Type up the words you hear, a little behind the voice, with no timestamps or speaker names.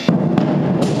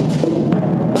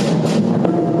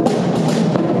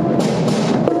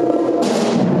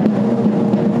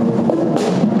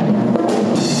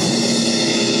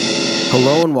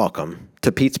Hello and welcome to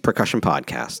Pete's Percussion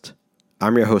Podcast.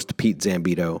 I'm your host, Pete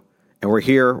Zambito, and we're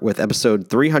here with episode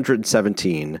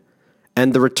 317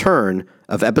 and the return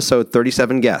of episode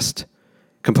 37 guest,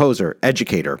 composer,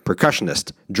 educator,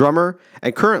 percussionist, drummer,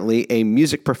 and currently a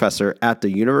music professor at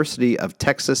the University of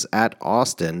Texas at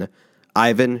Austin,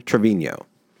 Ivan Trevino.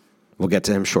 We'll get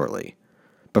to him shortly.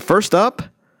 But first up,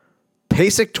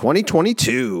 PASIC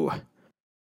 2022.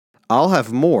 I'll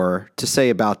have more to say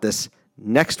about this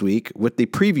next week with the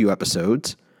preview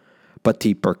episodes, but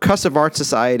the Percussive Art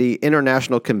Society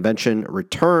International Convention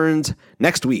returns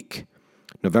next week,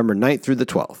 November 9th through the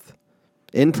 12th,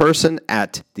 in person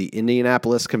at the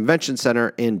Indianapolis Convention Center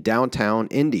in downtown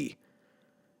Indy.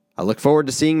 I look forward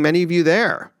to seeing many of you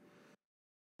there.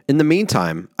 In the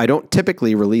meantime, I don't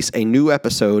typically release a new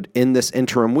episode in this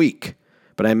interim week,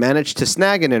 but I managed to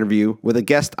snag an interview with a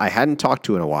guest I hadn't talked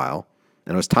to in a while,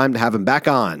 and it was time to have him back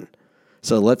on.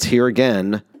 So let's hear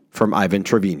again from Ivan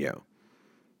Trevino.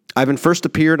 Ivan first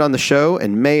appeared on the show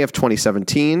in May of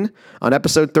 2017 on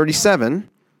episode 37,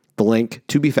 the link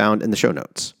to be found in the show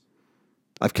notes.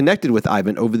 I've connected with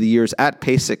Ivan over the years at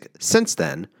PASIC since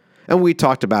then, and we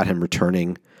talked about him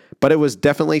returning, but it was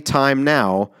definitely time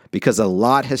now because a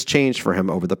lot has changed for him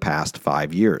over the past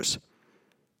 5 years.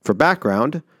 For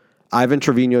background, Ivan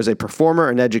Trevino is a performer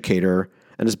and educator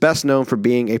and is best known for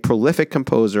being a prolific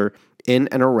composer in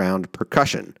and around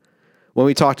percussion. When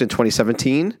we talked in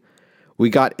 2017,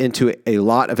 we got into a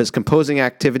lot of his composing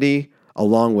activity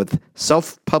along with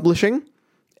self-publishing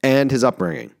and his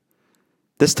upbringing.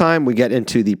 This time we get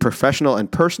into the professional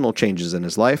and personal changes in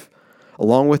his life,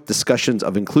 along with discussions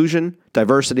of inclusion,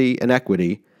 diversity, and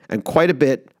equity, and quite a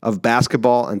bit of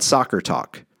basketball and soccer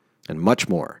talk, and much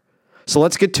more. So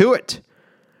let's get to it.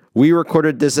 We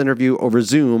recorded this interview over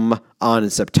Zoom on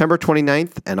September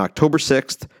 29th and October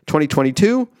 6th,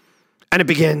 2022, and it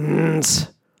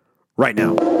begins right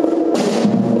now.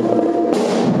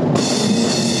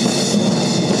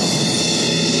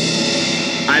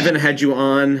 Ivan had you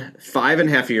on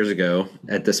 5.5 years ago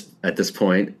at this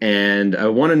point, and I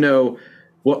want to know,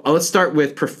 well, let's start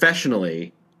with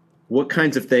professionally. What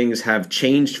kinds of things have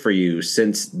changed for you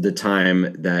since the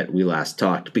time that we last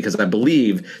talked? Because I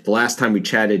believe the last time we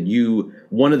chatted,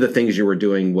 one of the things you were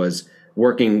doing was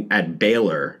working at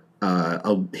Baylor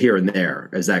here and there.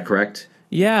 Is that correct?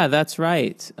 Yeah, that's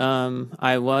right.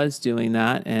 I was doing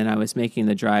that, and I was making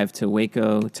the drive to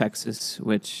Waco, Texas,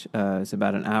 which is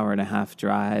about an hour and a half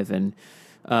drive. And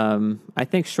I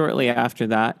think shortly after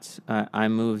that, I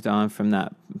moved on from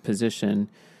that position.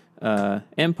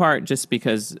 In part just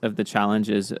because of the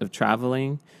challenges of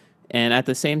traveling. And at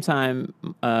the same time,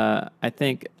 I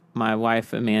think my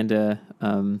wife, Amanda,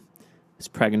 was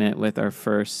pregnant with our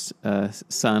first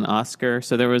son, Oscar.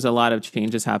 So there was a lot of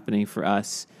changes happening for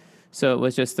us. So it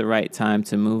was just the right time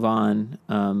to move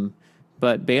on.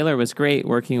 But Baylor was great.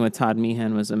 Working with Todd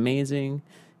Meehan was amazing.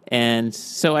 And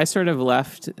so I sort of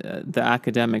left the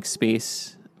academic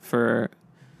space for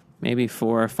maybe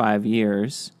 4 or 5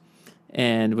 years,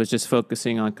 and was just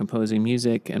focusing on composing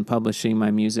music and publishing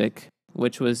my music,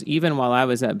 which was, even while I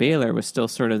was at Baylor, was still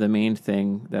sort of the main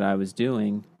thing that I was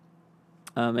doing.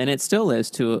 And it still is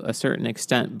to a certain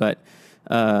extent. But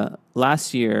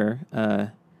last year,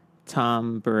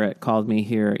 Tom Burrett called me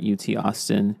here at UT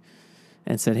Austin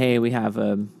and said, hey, we have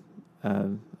a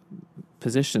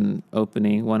position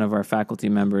opening. One of our faculty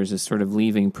members is sort of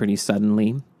leaving pretty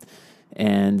suddenly.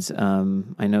 And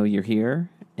I know you're here.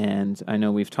 And I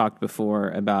know we've talked before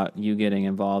about you getting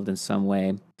involved in some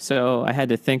way. So I had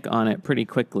to think on it pretty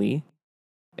quickly.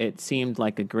 It seemed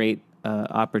like a great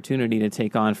opportunity to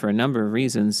take on for a number of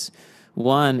reasons.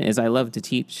 One is I love to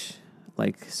teach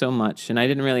so much, and I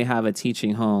didn't really have a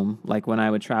teaching home. Like when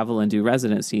I would travel and do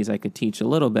residencies, I could teach a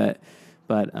little bit,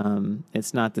 but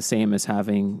it's not the same as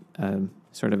having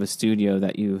sort of a studio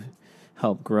that you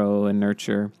help grow and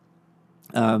nurture.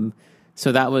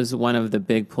 So that was one of the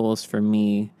big pulls for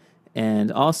me.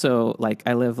 And also,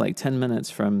 I live 10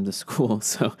 minutes from the school,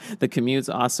 so the commute's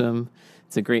awesome.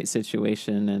 It's a great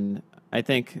situation. And I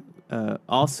think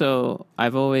also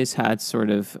I've always had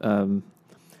sort of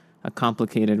a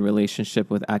complicated relationship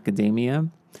with academia.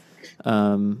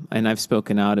 And I've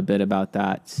spoken out a bit about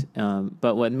that.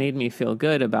 But what made me feel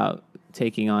good about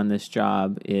taking on this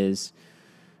job is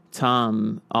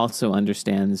Tom also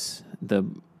understands the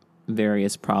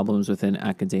various problems within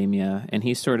academia, and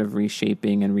he's sort of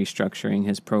reshaping and restructuring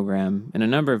his program in a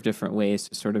number of different ways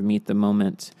to sort of meet the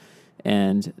moment.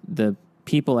 And the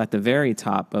people at the very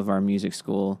top of our music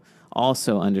school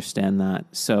also understand that.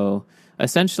 So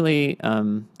essentially,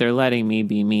 they're letting me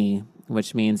be me,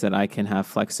 which means that I can have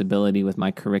flexibility with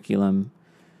my curriculum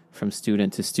from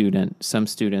student to student. Some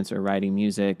students are writing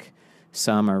music,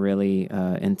 some are really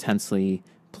intensely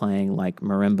playing like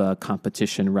marimba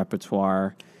competition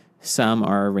repertoire. Some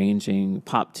are arranging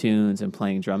pop tunes and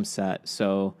playing drum set.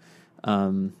 So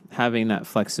having that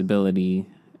flexibility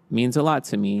means a lot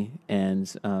to me,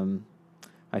 and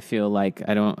I feel like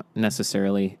I don't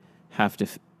necessarily have to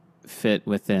fit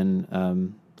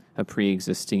within a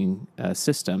pre-existing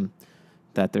system,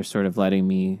 that they're sort of letting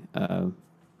me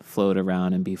float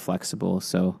around and be flexible.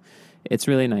 So it's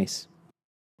really nice.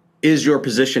 Is your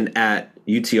position at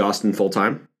UT Austin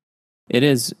full-time? It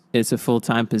is. It's a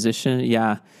full-time position.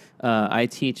 Yeah. I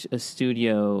teach a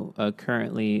studio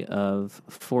currently of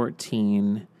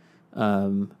 14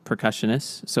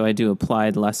 percussionists. So I do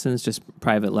applied lessons, just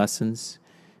private lessons.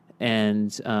 And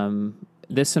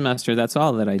this semester, that's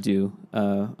all that I do.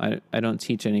 I don't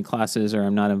teach any classes, or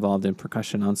I'm not involved in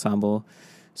percussion ensemble.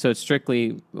 So it's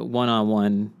strictly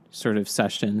one-on-one sort of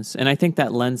sessions. And I think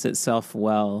that lends itself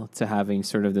well to having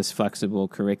sort of this flexible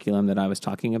curriculum that I was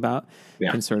talking about.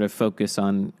 Yeah. Can sort of focus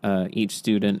on each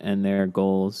student and their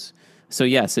goals. So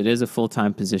yes, it is a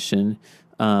full-time position.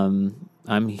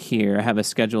 I'm here. I have a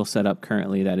schedule set up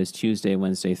currently that is Tuesday,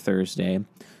 Wednesday, Thursday.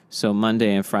 So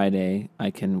Monday and Friday,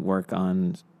 I can work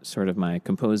on sort of my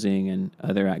composing and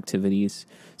other activities.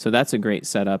 So that's a great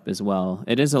setup as well.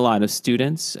 It is a lot of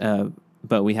students,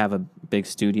 but we have a big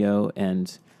studio,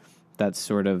 and that's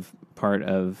sort of part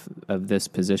of this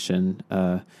position.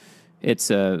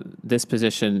 This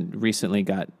position recently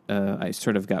I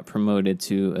sort of got promoted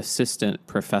to assistant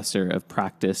professor of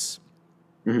practice.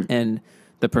 Mm-hmm. And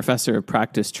the professor of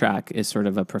practice track is sort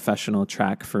of a professional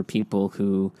track for people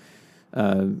who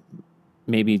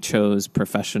maybe chose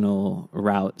professional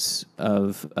routes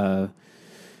of,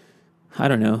 I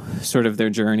don't know, sort of their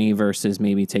journey versus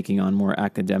maybe taking on more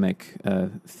academic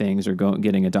things, or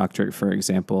getting a doctorate, for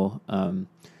example.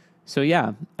 So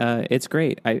yeah, it's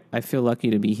great. I feel lucky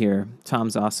to be here.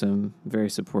 Tom's awesome, very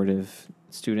supportive.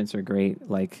 Students are great.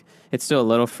 Like, it's still a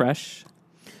little fresh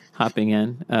hopping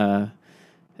in.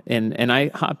 And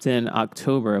I hopped in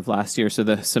October of last year, so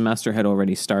the semester had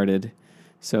already started.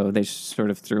 So they sort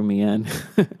of threw me in.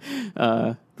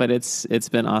 But it's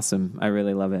been awesome. I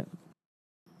really love it.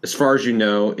 As far as you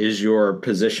know, is your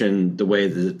position, the way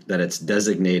that it's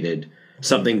designated,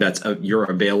 something that's you're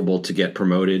available to get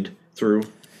promoted through?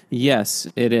 Yes,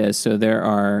 it is. So there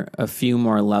are a few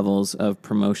more levels of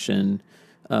promotion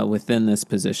within this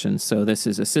position. So this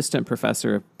is assistant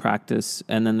professor of practice,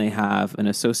 and then they have an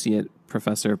associate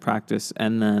professor of practice,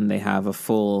 and then they have a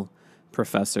full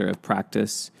professor of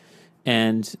practice.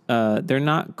 And they're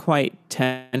not quite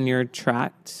tenure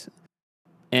tracked.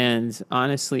 And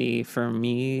honestly, for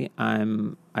me,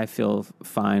 I feel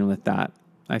fine with that.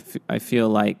 I feel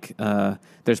like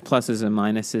there's pluses and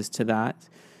minuses to that.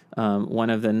 One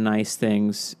of the nice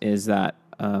things is that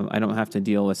I don't have to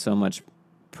deal with so much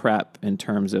prep in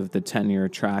terms of the tenure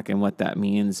track and what that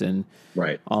means, and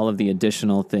all of the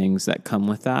additional things that come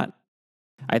with that.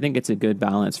 I think it's a good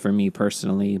balance for me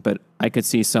personally, but I could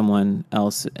see someone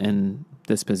else in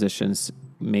this position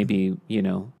maybe,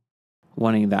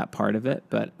 wanting that part of it,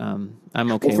 but I'm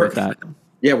okay with that.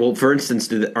 Yeah, well, for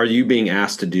instance, are you being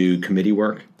asked to do committee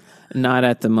work? Not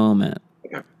at the moment.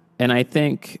 Okay. And I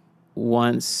think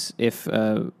if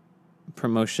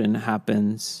promotion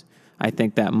happens, I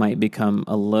think that might become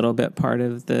a little bit part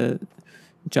of the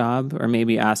job, or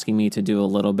maybe asking me to do a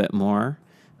little bit more.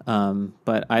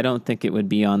 But I don't think it would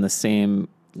be on the same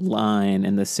line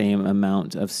and the same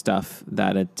amount of stuff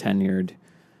that a tenured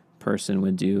person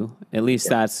would do. At least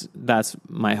that's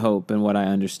my hope and what I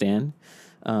understand.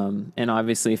 And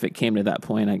obviously, if it came to that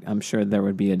point, I'm sure there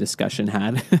would be a discussion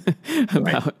had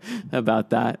about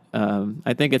that.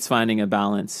 I think it's finding a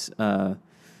balance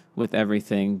with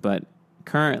everything, but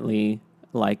currently,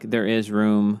 like, there is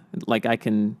room. Like, I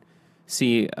can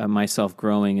see myself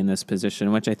growing in this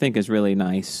position, which I think is really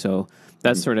nice. So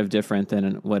that's sort of different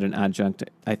than what an adjunct,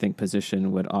 I think,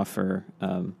 position would offer.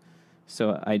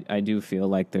 So I do feel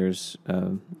like there's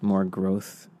more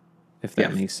growth, if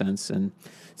that makes sense. And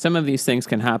some of these things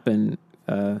can happen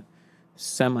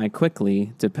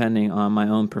semi-quickly, depending on my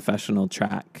own professional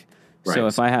track. Right. So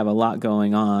if I have a lot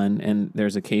going on and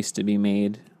there's a case to be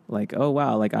made, like, oh,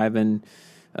 wow, like Ivan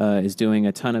is doing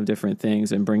a ton of different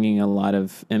things and bringing a lot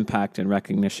of impact and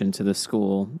recognition to the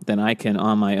school, then I can,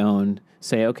 on my own,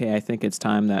 say, okay, I think it's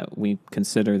time that we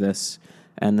consider this,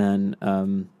 and then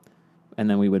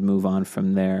we would move on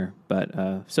from there.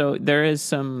 But so there is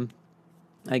some,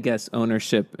 I guess,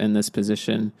 ownership in this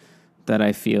position that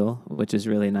I feel, which is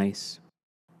really nice.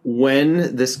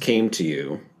 When this came to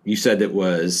you, you said it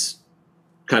was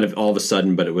kind of all of a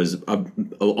sudden, but it was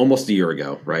almost a year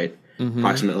ago, right?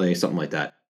 Approximately, something like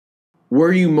that.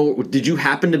 Did you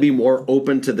happen to be more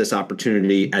open to this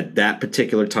opportunity at that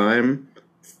particular time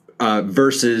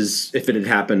versus if it had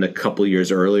happened a couple years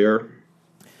earlier?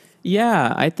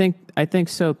 Yeah, I think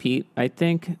so, Pete. I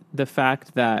think the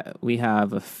fact that we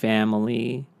have a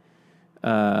family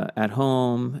at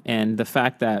home, and the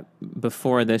fact that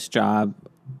before this job,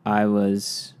 I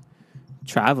was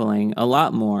traveling a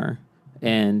lot more,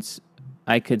 and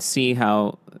I could see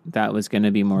how that was going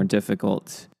to be more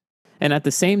difficult. And at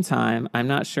the same time, I'm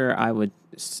not sure I would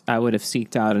have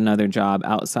seeked out another job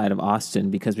outside of Austin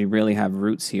because we really have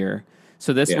roots here.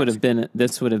 So Yes.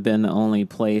 this would have been the only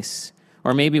place,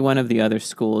 or maybe one of the other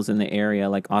schools in the area,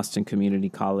 like Austin Community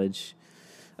College,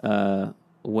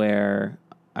 where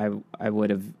I would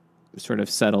have sort of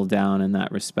settled down in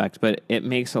that respect. But it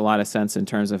makes a lot of sense in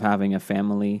terms of having a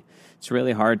family. It's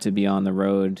really hard to be on the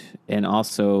road and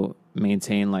also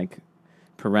maintain like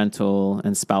parental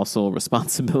and spousal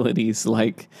responsibilities.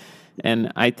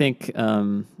 And I think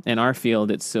in our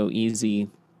field, it's so easy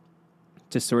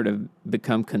to sort of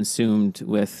become consumed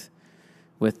with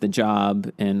the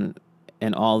job and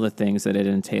all the things that it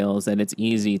entails, that it's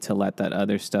easy to let that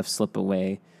other stuff slip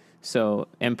away. So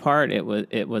in part, it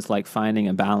was like finding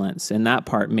a balance, and that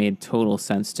part made total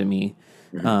sense to me.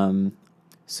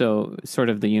 So sort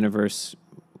of the universe,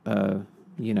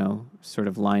 sort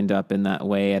of lined up in that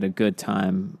way at a good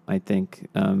time, I think.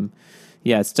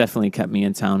 Yeah, it's definitely kept me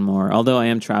in town more, although I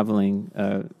am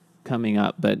traveling coming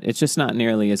up, but it's just not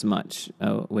nearly as much,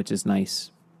 which is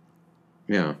nice.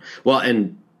 Yeah. Well,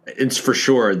 and it's for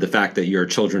sure the fact that your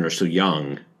children are so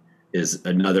young is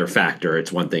another factor.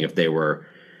 It's one thing if they were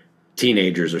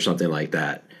teenagers or something like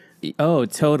that. Oh,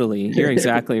 totally. You're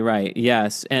exactly right.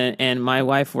 Yes. And my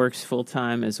wife works full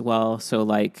time as well, so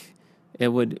like it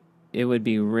would it would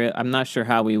be real. I'm not sure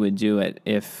how we would do it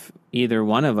if either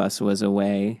one of us was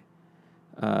away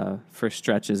for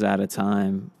stretches at a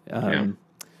time. Yeah.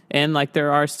 And like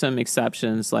there are some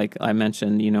exceptions, like I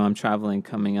mentioned, I'm traveling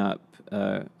coming up.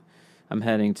 I'm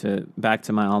heading back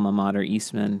to my alma mater,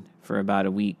 Eastman, for about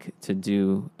a week to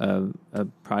do a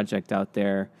project out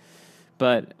there.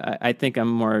 But I think I'm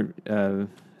more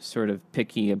sort of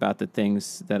picky about the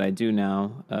things that I do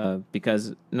now,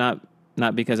 because not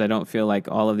because I don't feel like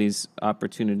all of these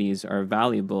opportunities are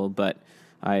valuable, but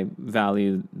I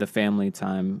value the family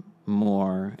time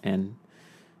more, and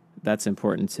that's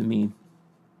important to me.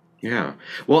 Yeah.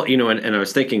 Well, and I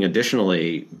was thinking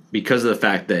additionally, because of the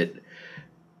fact that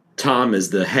Tom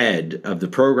is the head of the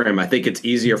program, I think it's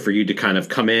easier for you to kind of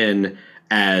come in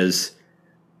as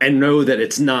and know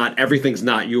that everything's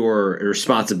not your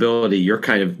responsibility. You're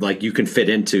kind of like you can fit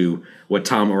into what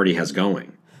Tom already has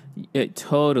going.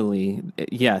 Totally.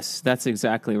 Yes, that's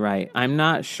exactly right. I'm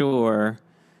not sure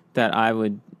that I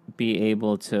would be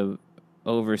able to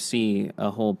oversee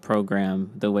a whole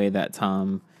program the way that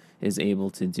Tom is able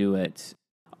to do it.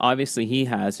 Obviously, he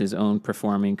has his own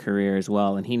performing career as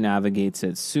well, and he navigates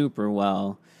it super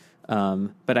well.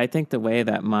 But I think the way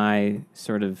that my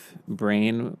sort of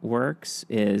brain works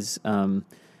is I'm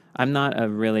not a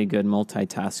really good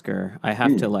multitasker. I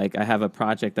have a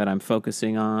project that I'm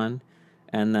focusing on,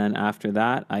 and then after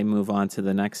that, I move on to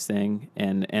the next thing,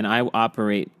 and I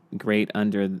operate great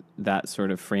under that sort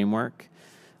of framework.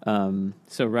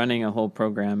 So running a whole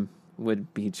program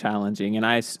would be challenging, and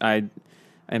I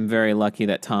am very lucky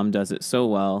that Tom does it so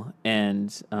well,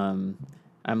 and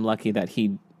I'm lucky that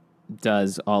he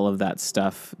does all of that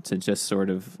stuff to just sort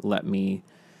of let me,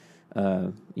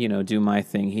 do my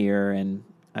thing here, and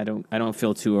I don't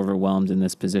feel too overwhelmed in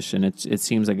this position. It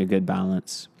seems like a good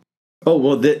balance. Oh,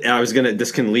 well,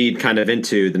 this can lead kind of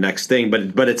into the next thing,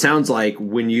 but it sounds like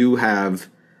when you have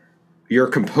your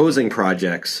composing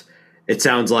projects, it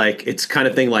sounds like it's kind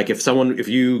of thing like if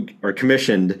you are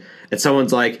commissioned and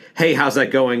someone's like, "Hey, how's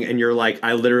that going?" and you're like,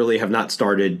 "I literally have not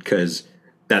started because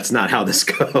that's not how this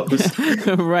goes."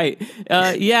 Right.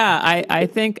 Yeah, I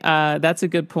think that's a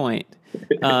good point.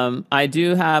 I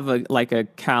do have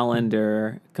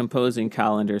a composing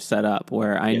calendar set up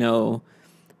where I know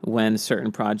when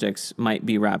certain projects might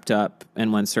be wrapped up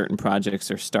and when certain projects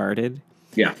are started.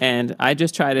 Yeah. And I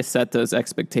just try to set those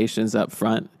expectations up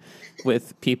front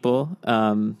with people.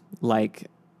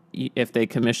 If they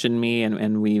commission me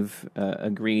and we've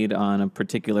agreed on a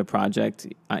particular project,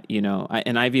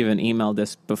 and I've even emailed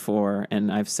this before,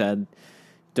 and I've said,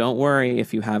 don't worry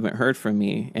if you haven't heard from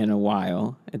me in a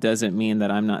while. It doesn't mean that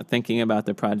I'm not thinking about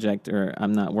the project or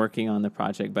I'm not working on the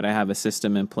project, but I have a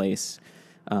system in place.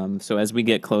 So as we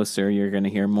get closer, you're going to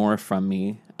hear more from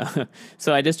me.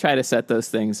 So I just try to set those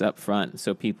things up front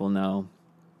so people know.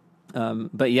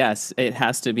 But yes, it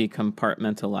has to be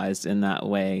compartmentalized in that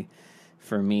way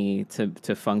for me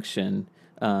to function.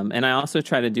 And I also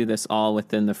try to do this all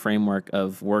within the framework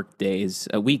of work days,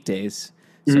 weekdays,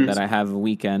 so Mhm. that I have a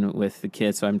weekend with the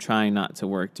kids. So I'm trying not to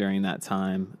work during that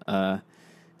time.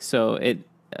 So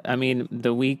I mean,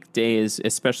 the weekdays,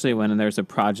 especially when there's a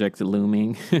project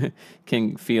looming,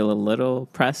 can feel a little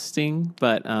pressing.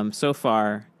 But so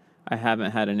far, I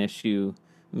haven't had an issue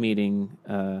meeting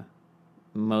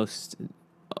most,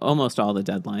 almost all the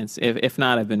deadlines. If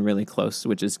not, I've been really close,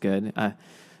 which is good.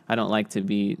 I don't like to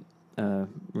be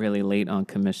really late on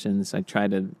commissions. I try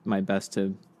to my best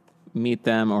to meet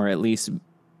them, or at least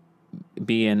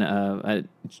be in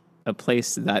a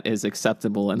place that is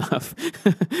acceptable enough,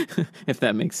 if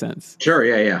that makes sense. Sure.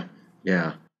 Yeah. Yeah.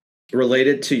 Yeah.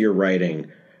 Related to your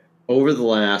writing, over the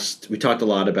last, we talked a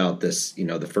lot about this,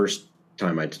 the first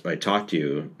time I talked to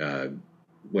you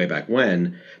way back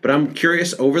when, but I'm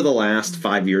curious over the last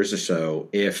 5 years or so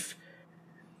if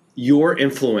your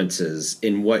influences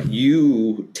in what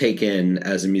you take in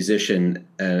as a musician,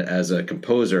 as a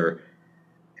composer,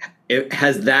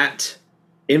 has that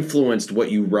influenced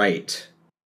what you write,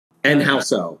 and how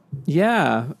so?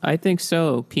 Yeah, I think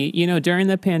so, Pete. You know, during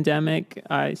the pandemic,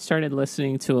 I started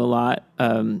listening to a lot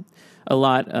of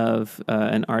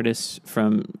an artist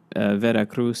from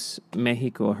Veracruz,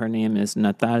 Mexico. Her name is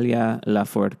Natalia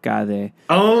Lafourcade.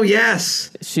 Oh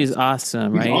yes, She's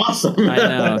awesome, he's right? awesome. I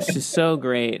know. She's so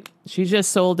great. She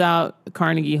just sold out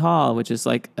Carnegie Hall, which is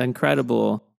like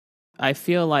incredible. I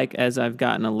feel like as I've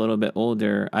gotten a little bit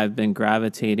older, I've been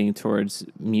gravitating towards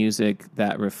music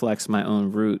that reflects my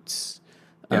own roots.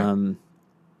 Yeah.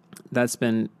 That's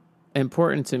been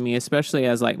important to me, especially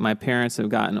as like my parents have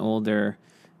gotten older,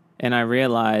 and I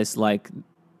realized like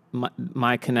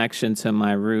my connection to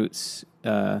my roots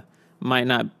might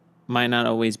not might not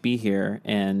always be here,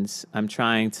 and I'm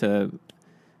trying to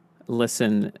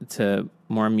listen to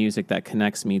more music that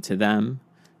connects me to them.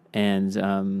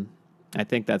 And I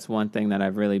think that's one thing that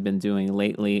I've really been doing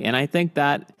lately. And I think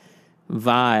that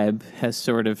vibe has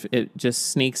sort of, it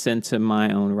just sneaks into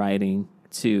my own writing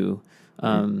too.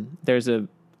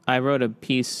 I wrote a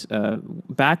piece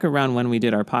back around when we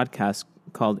did our podcast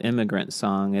called Immigrant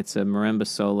Song. It's a marimba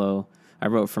solo I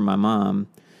wrote for my mom.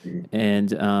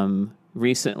 And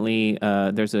recently,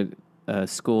 there's a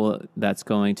school that's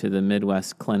going to the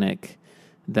Midwest Clinic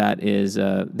that is,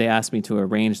 they asked me to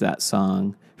arrange that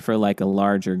song for like a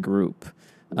larger group.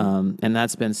 And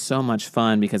that's been so much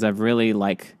fun because I've really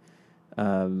like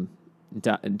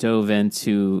dove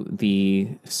into the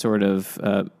sort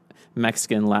of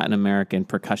Mexican, Latin American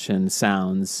percussion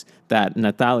sounds that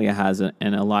Natalia has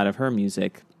in a lot of her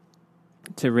music,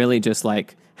 to really just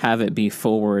like have it be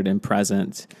forward and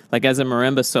present. Like as a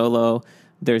marimba solo,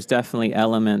 there's definitely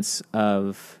elements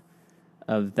of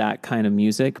that kind of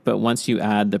music, but once you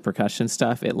add the percussion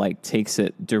stuff, it like takes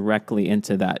it directly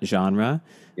into that genre.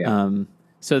 Yeah.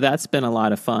 So that's been a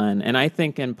lot of fun, and I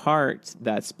think in part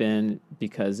that's been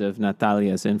because of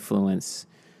Natalia's influence,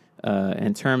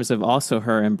 in terms of also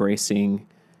her embracing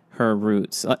her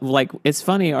roots. Like it's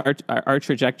funny, our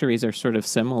trajectories are sort of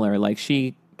similar. Like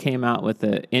she came out with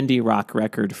an indie rock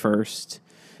record first,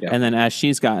 Yeah. and then as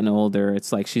she's gotten older,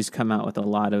 it's like she's come out with a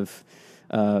lot of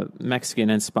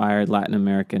Mexican-inspired, Latin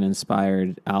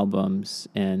American-inspired albums,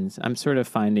 and I'm sort of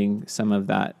finding some of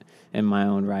that in my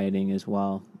own writing as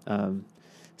well.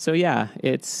 So yeah,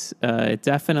 it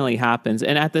definitely happens,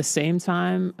 and at the same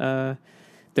time,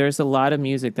 there's a lot of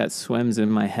music that swims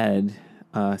in my head.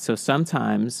 So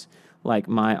sometimes, like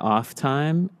my off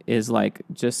time is like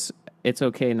just it's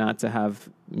okay not to have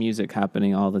music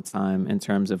happening all the time in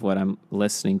terms of what I'm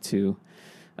listening to,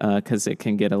 because it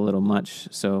can get a little much.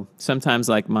 So sometimes,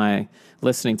 like my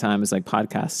listening time is like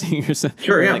podcasting or something.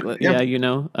 Sure, yeah, Like, yeah.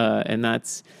 and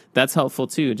that's helpful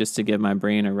too, just to give my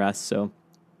brain a rest. So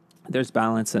there's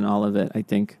balance in all of it, I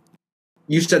think.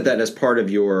 You said that as part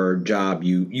of your job,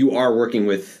 you are working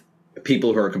with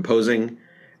people who are composing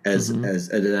as an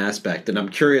aspect, and I'm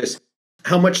curious,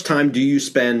 how much time do you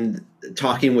spend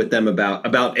talking with them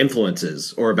about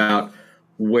influences or about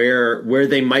where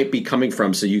they might be coming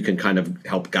from, so you can kind of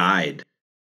help guide?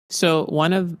 So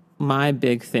one of my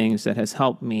big things that has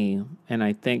helped me, and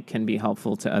I think can be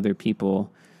helpful to other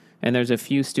people, and there's a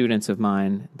few students of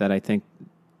mine that I think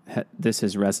this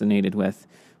has resonated with,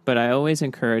 but I always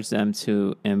encourage them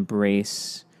to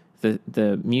embrace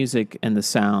the music and the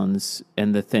sounds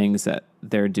and the things that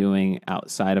they're doing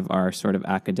outside of our sort of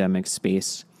academic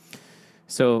space.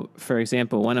 So, for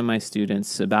example, one of my students,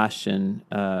 Sebastian,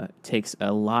 takes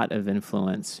a lot of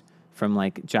influence from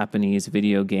like Japanese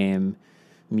video game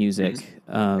music.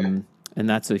 And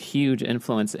that's a huge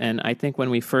influence. And I think when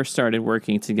we first started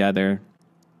working together,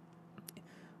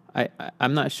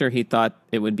 I'm not sure he thought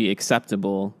it would be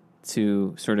acceptable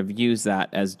to sort of use that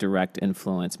as direct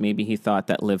influence. Maybe he thought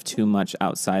that lived too much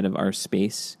outside of our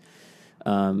space.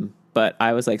 But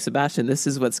I was like, Sebastian, this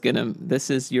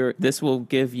will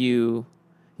give you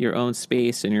your own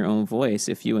space and your own voice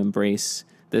if you embrace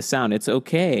the sound. It's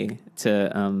okay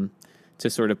to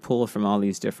sort of pull from all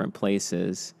these different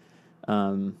places.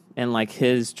 And like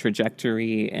his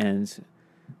trajectory and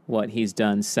what he's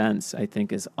done since, I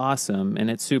think is awesome. And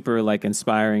it's super like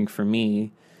inspiring for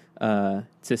me to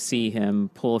see him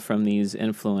pull from these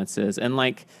influences. And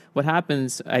like what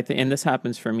happens, I think, and this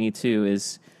happens for me too,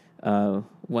 is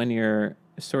when you're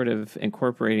sort of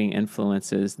incorporating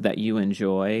influences that you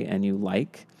enjoy and you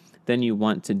like, then you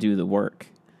want to do the work.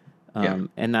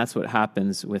 And that's what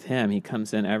happens with him. He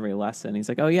comes in every lesson. He's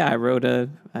like, "Oh yeah, I wrote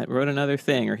another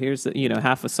thing," or "Here's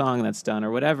half a song that's done,"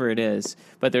 or whatever it is.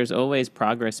 But there's always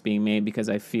progress being made because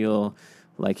I feel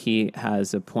like he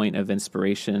has a point of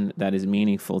inspiration that is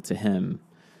meaningful to him.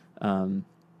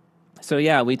 So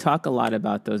yeah, we talk a lot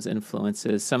about those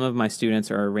influences. Some of my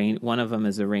students are one of them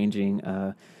is arranging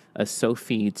a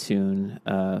Sophie tune.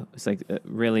 It's like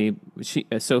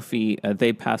Sophie.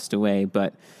 They passed away,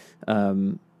 but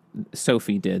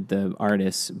Sophie did, the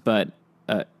artist. But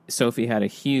Sophie had a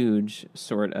huge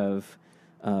sort of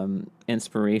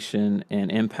inspiration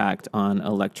and impact on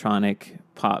electronic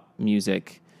pop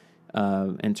music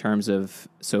in terms of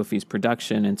Sophie's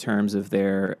production, in terms of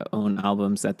their own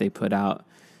albums that they put out.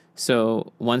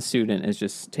 So one student is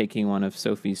just taking one of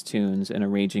Sophie's tunes and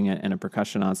arranging it in a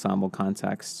percussion ensemble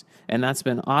context. And that's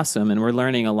been awesome. And we're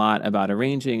learning a lot about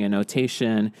arranging and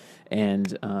notation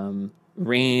and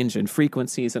range and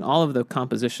frequencies and all of the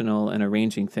compositional and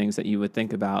arranging things that you would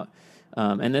think about.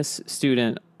 And this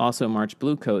student also marched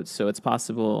Bluecoats, so it's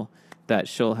possible that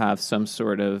she'll have some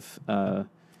sort of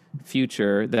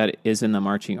future that is in the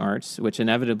marching arts, which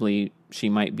inevitably she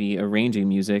might be arranging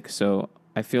music. So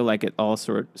I feel like it all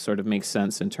sort of makes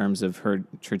sense in terms of her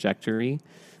trajectory.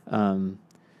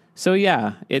 So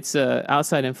yeah, it's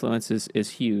outside influence is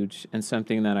huge and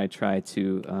something that I try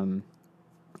to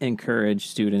encourage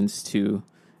students to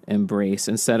embrace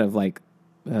instead of like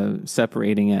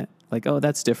separating it like, oh,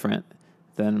 that's different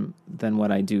than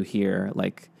what I do here.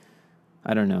 Like,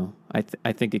 I don't know.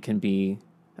 I think it can be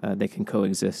they can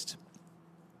coexist.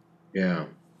 Yeah,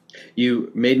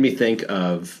 you made me think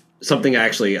of something I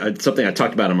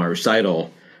talked about in my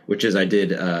recital, which is I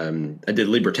did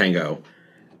Liber Tango.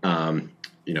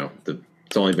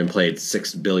 It's only been played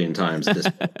 6 billion times at this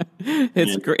point.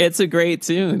 It's a great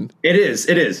tune. It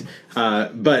is.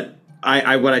 But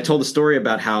when I told the story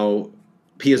about how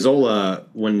Piazzolla,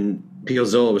 when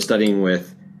Piazzolla was studying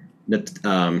with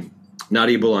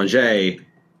Nadia Boulanger,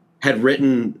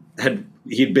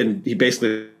 he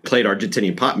basically played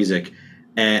Argentinian pop music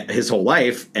his whole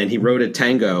life, and he wrote a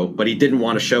tango, but he didn't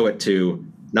want to show it to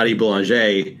Nadia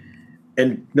Boulanger.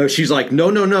 And no, she's like,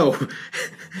 no.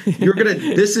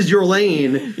 This is your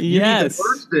lane. You need to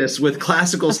merge this with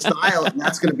classical style, and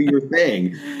that's going to be your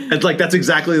thing. It's like, that's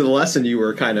exactly the lesson you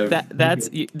were kind of.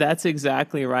 That's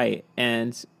exactly right.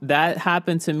 And that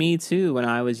happened to me too when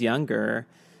I was younger,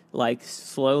 like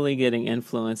slowly getting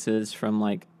influences from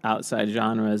like outside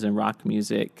genres and rock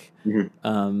music,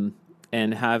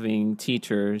 and having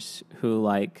teachers who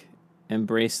like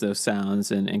embraced those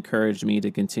sounds and encouraged me to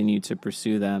continue to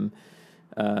pursue them.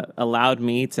 Allowed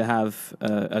me to have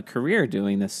a career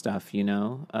doing this stuff,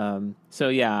 So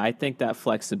yeah, I think that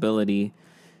flexibility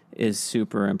is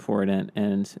super important,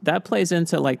 and that plays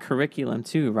into like curriculum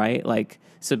too, right? Like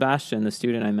Sebastian, the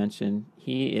student I mentioned,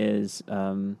 he's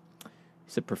a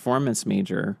performance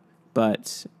major,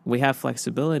 but we have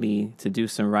flexibility to do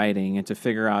some writing and to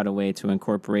figure out a way to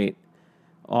incorporate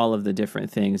all of the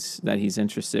different things that he's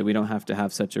interested. We don't have to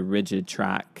have such a rigid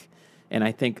track, and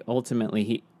I think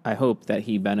ultimately I hope that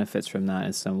he benefits from that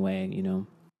in some way,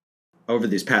 Over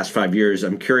these past 5 years,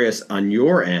 I'm curious on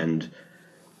your end,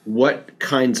 what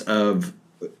kinds of,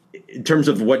 in terms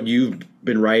of what you've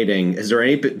been writing, has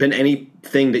there been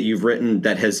anything that you've written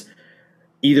that has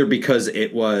either because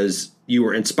you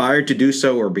were inspired to do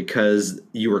so or because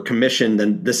you were commissioned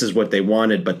and this is what they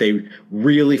wanted, but they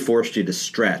really forced you to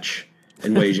stretch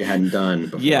in ways you hadn't done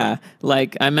before? Yeah,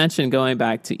 like I mentioned going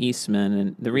back to Eastman,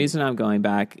 and the reason I'm going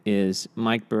back is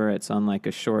Mike Burrett's on like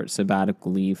a short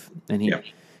sabbatical leave, and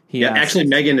he actually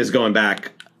Megan is going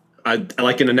back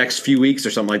like in the next few weeks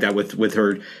or something like that with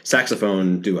her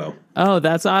saxophone duo. Oh,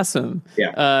 that's awesome.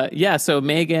 Yeah. Yeah. So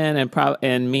Megan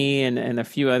and me and a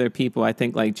few other people, I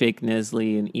think like Jake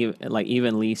Nisley and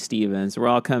even Lee Stevens, we're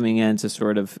all coming in to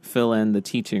sort of fill in the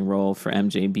teaching role for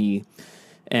MJB.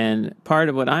 And part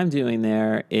of what I'm doing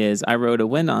there is I wrote a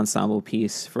wind ensemble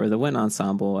piece for the wind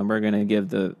ensemble, and we're going to give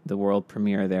the world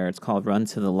premiere there. It's called Run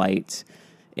to the Light.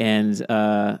 And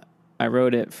I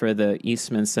wrote it for the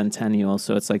Eastman Centennial,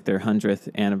 so it's like their 100th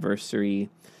anniversary.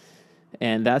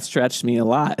 And that stretched me a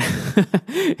lot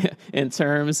in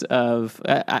terms of,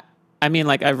 I mean,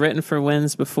 like I've written for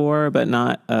winds before, but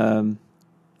not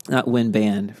wind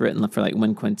band, written for like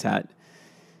wind quintet.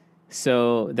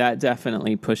 So that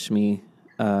definitely pushed me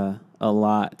a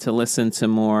lot to listen to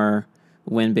more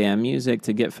wind band music,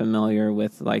 to get familiar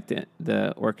with like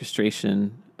the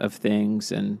orchestration of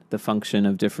things and the function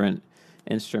of different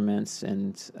instruments.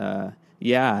 And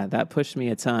yeah, that pushed me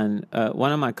a ton.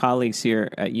 One of my colleagues here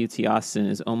at UT Austin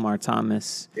is Omar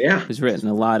Thomas, who's written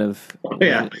a lot of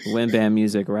wind band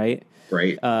music, right?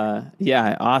 Great.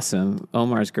 Yeah, awesome.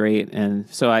 Omar's great. And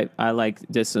so I like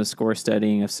did some score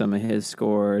studying of some of his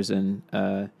scores, and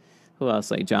who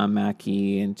else? Like John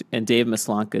Mackey and Dave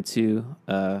Maslanka too.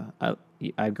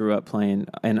 I grew up playing,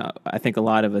 and I think a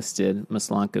lot of us did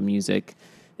Maslanka music,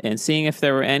 and seeing if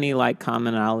there were any like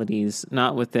commonalities,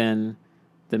 not within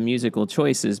the musical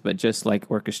choices, but just like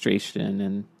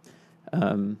orchestration,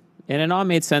 and it all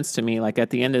made sense to me. Like at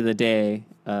the end of the day,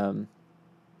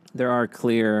 there are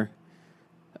clear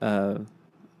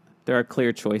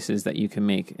choices that you can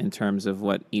make in terms of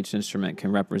what each instrument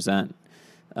can represent.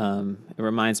 It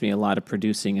reminds me a lot of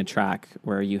producing a track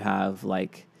where you have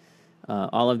like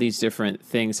all of these different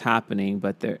things happening,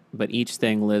 but each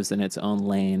thing lives in its own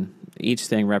lane. Each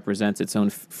thing represents its own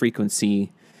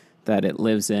frequency that it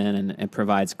lives in, and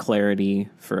provides clarity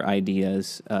for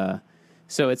ideas.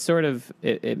 So it's sort of,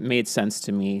 it made sense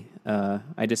to me.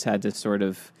 I just had to sort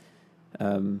of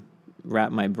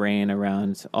wrap my brain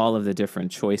around all of the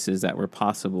different choices that were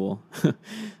possible.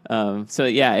 So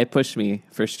yeah, it pushed me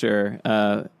for sure.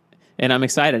 And I'm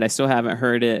excited. I still haven't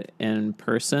heard it in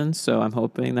person, so I'm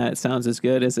hoping that it sounds as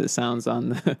good as it sounds on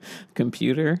the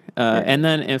computer. And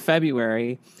then in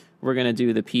February, we're going to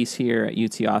do the piece here at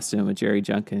UT Austin with Jerry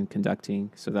Junkin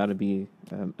conducting. So that'll be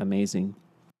amazing.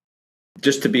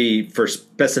 Just to be for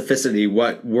specificity,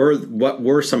 what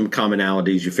were some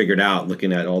commonalities you figured out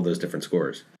looking at all those different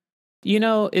scores? You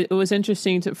know, it was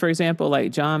interesting to, for example,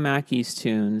 like John Mackey's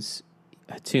tunes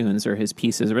or his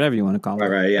pieces or whatever you want to call it.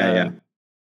 Right, yeah.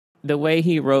 The way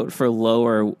he wrote for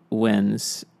lower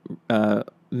winds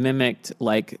mimicked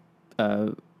like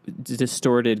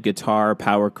distorted guitar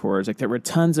power chords. Like there were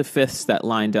tons of fifths that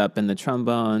lined up in the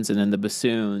trombones and in the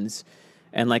bassoons,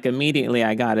 and like immediately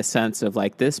I got a sense of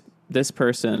like this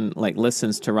person like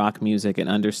listens to rock music and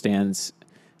understands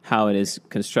how it is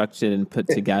constructed and put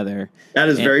together. That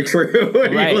is very true.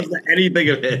 Right. He wasn't anything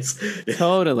of his.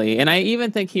 Totally. And I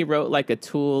even think he wrote like a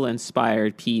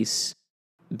Tool-inspired piece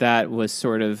that was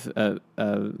sort of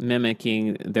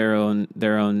mimicking their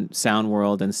own sound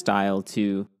world and style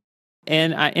too.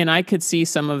 And I could see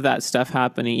some of that stuff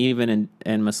happening even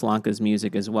in Maslanka's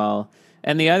music as well.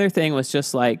 And the other thing was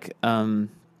just like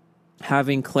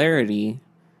having clarity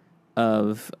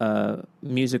of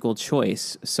musical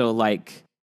choice. So like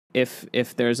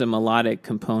if there's a melodic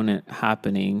component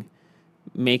happening,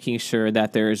 making sure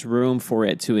that there is room for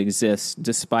it to exist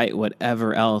despite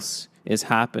whatever else is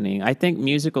happening. I think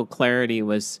musical clarity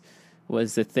was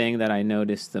the thing that I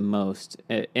noticed the most.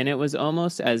 And it was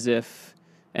almost as if,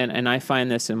 and I find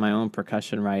this in my own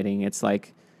percussion writing, it's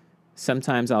like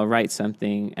sometimes I'll write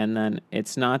something and then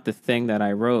it's not the thing that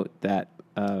I wrote that,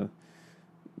 that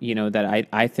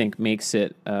I think makes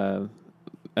it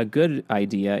a good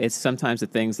idea. It's sometimes the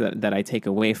things that I take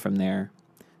away from there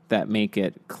that make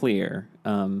it clear.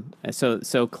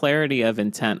 So clarity of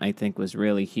intent, I think, was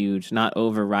really huge. Not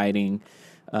overriding.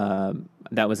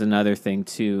 That was another thing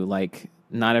too. Like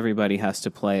not everybody has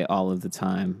to play all of the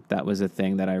time. That was a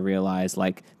thing that I realized.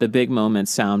 Like the big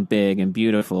moments sound big and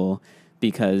beautiful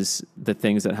because the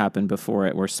things that happened before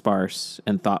it were sparse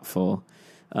and thoughtful.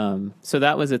 So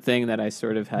that was a thing that I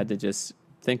sort of had to just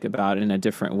think about in a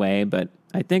different way, but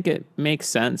I think it makes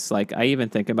sense. Like I even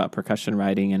think about percussion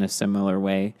writing in a similar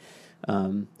way.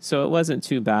 So it wasn't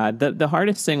too bad. The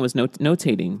hardest thing was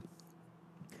notating.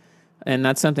 And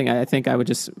that's something I think I would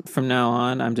just, from now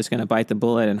on, I'm just going to bite the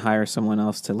bullet and hire someone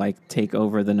else to like take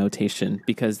over the notation,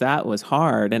 because that was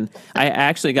hard. And I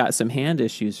actually got some hand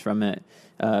issues from it,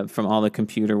 from all the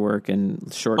computer work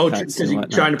and shortcuts and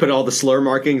whatnot. Trying to put all the slur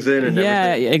markings in and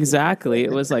everything. Exactly.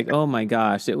 It was like, oh my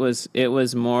gosh, it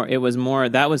was more,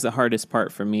 that was the hardest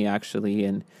part for me actually.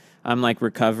 And I'm like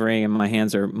recovering and my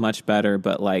hands are much better,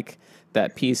 but like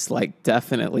that piece, like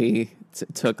definitely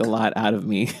took a lot out of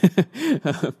me.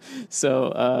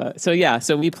 So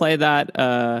we play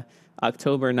that,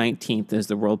 October 19th is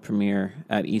the world premiere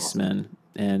at Eastman.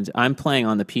 And I'm playing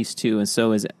on the piece too, and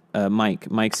so is Mike.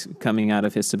 Mike's coming out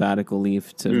of his sabbatical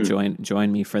leave to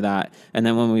join me for that. And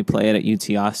then when we play it at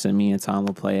UT Austin, me and Tom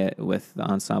will play it with the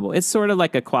ensemble. It's sort of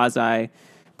like a quasi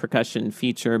percussion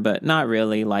feature, but not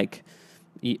really. Like,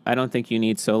 I don't think you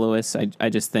need soloists. I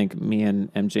just think me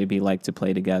and MJB like to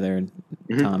play together, and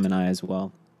Tom and I as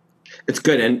well. It's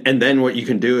good. And then what you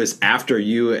can do is after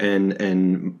you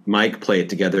and Mike play it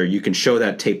together, you can show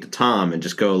that tape to Tom and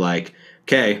just go like,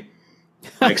 okay.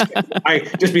 I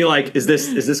just be like, is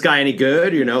this guy any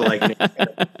good? You know, like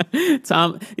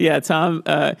Tom.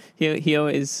 He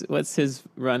always, what's his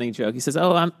running joke? He says,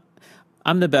 "Oh,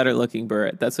 I'm the better looking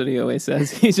Burritt." That's what he always says.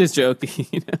 He's just joking.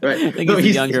 You know? Right. I think he's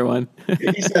the younger one.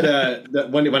 He said that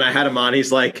when I had him on,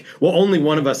 he's like, "Well, only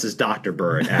one of us is Dr.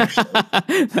 Burritt,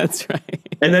 actually." That's right.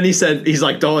 And then he said, he's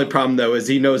like, the only problem though is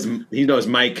he knows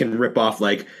Mike can rip off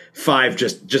like 5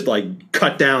 just like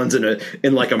cut downs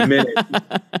in like a minute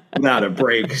without a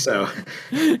break. So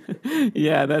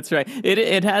yeah, that's right.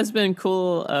 It has been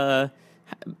cool.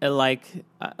 Like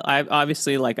I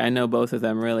obviously, like, I know both of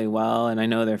them really well, and I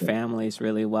know their families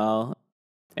really well,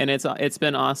 and it's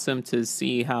been awesome to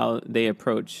see how they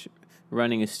approach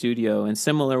running a studio in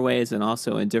similar ways and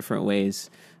also in different ways,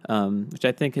 which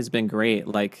I think has been great.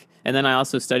 Like, and then I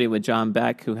also studied with John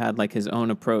Beck, who had like his own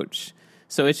approach.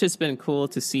 So it's just been cool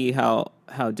to see how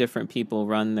different people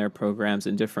run their programs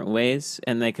in different ways,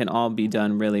 and they can all be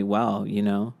done really well. You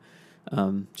know,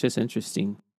 just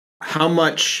interesting. How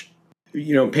much,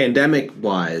 pandemic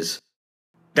wise,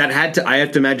 I have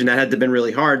to imagine that had to have been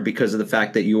really hard because of the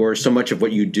fact that so much of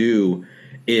what you do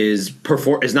is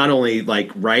not only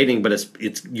like writing, but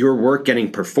it's your work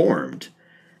getting performed.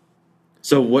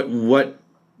 So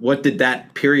what did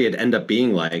that period end up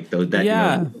being like, though?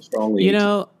 That strongly,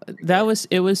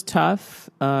 it was tough,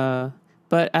 but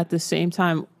at the same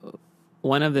time,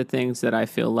 one of the things that I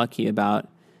feel lucky about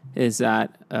is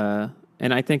that,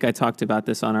 and I think I talked about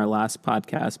this on our last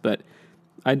podcast, but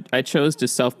I chose to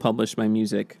self-publish my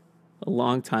music a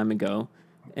long time ago.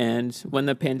 And when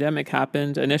the pandemic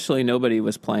happened, initially nobody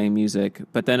was playing music,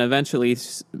 but then eventually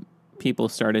people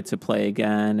started to play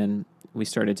again, and we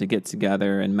started to get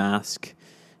together and mask.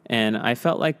 And I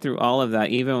felt like through all of that,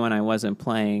 even when I wasn't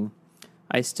playing,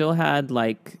 I still had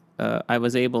I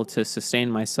was able to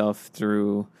sustain myself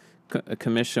through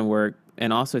commission work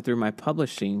and also through my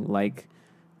publishing. Like,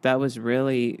 that was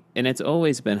really, and it's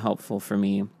always been helpful for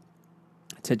me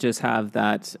to just have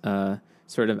that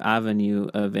sort of avenue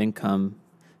of income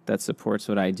that supports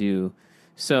what I do.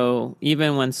 So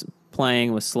even when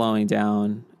playing was slowing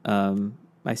down,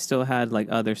 I still had like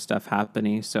other stuff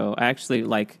happening. So I actually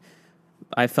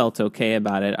I felt okay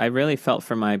about it. I really felt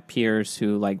for my peers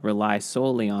who like rely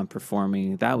solely on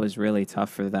performing. That was really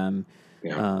tough for them.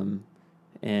 Yeah.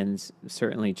 And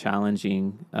certainly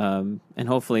challenging. And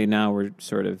hopefully now we're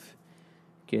sort of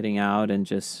getting out and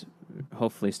just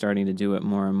hopefully starting to do it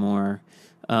more and more.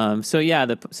 So yeah,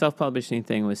 the self-publishing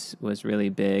thing was really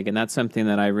big, and that's something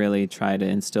that I really try to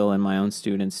instill in my own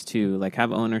students too. Like,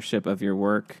 have ownership of your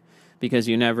work, because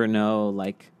you never know,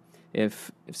 like,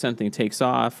 if something takes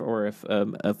off, or if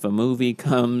a movie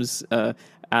comes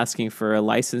asking for a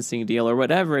licensing deal or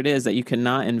whatever it is that you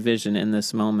cannot envision in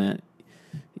this moment,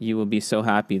 you will be so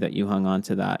happy that you hung on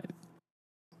to that.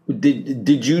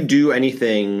 Did you do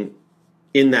anything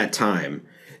in that time?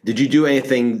 Did you do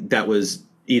anything that was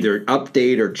either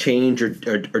update or change or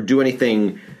do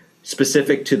anything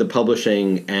specific to the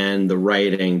publishing and the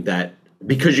writing, that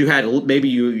because you had, maybe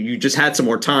you just had some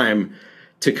more time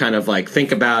to kind of like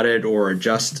think about it or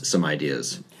adjust some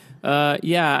ideas?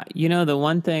 Yeah. The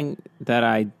one thing that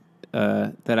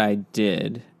I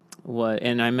did was,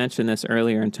 and I mentioned this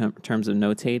earlier in terms of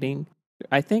notating,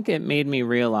 I think it made me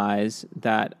realize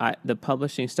that the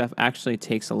publishing stuff actually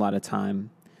takes a lot of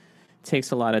time. It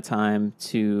takes a lot of time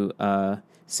to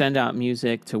send out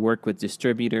music, to work with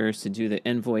distributors, to do the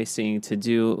invoicing, to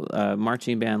do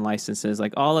marching band licenses,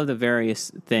 like all of the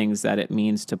various things that it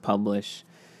means to publish.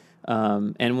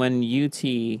 And when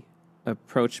UT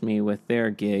approached me with their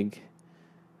gig,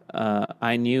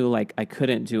 I knew like I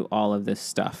couldn't do all of this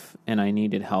stuff and I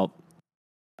needed help.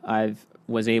 I've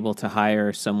was able to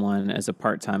hire someone as a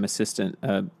part-time assistant,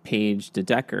 Paige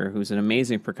DeDecker, who's an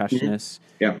amazing Mhm. percussionist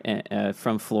Yeah.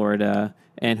 from Florida,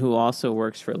 and who also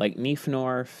works for like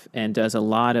Neefnorf and does a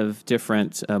lot of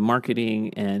different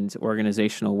marketing and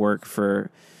organizational work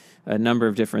for a number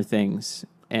of different things.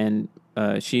 And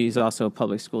she's also a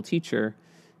public school teacher.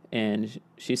 And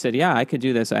she said, "Yeah, I could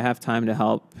do this. I have time to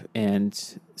help." And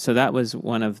so that was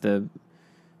one of the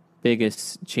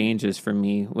biggest changes for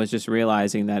me, was just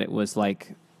realizing that it was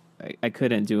like I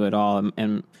couldn't do it all,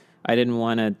 and I didn't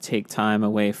want to take time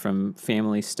away from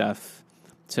family stuff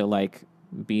to like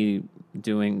be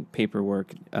doing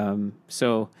paperwork.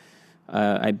 So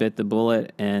I bit the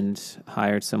bullet and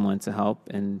hired someone to help,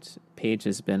 and Paige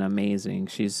has been amazing.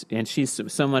 She's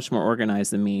so much more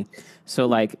organized than me. So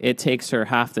like it takes her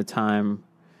half the time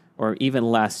or even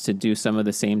less to do some of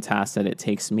the same tasks that it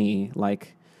takes me.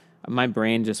 Like my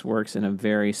brain just works in a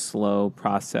very slow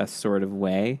process sort of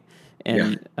way,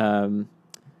 Yeah.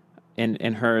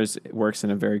 and hers works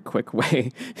in a very quick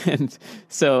way. And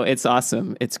so it's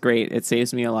awesome. It's great. It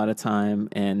saves me a lot of time,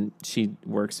 and she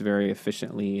works very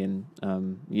efficiently. And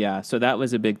yeah, so that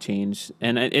was a big change.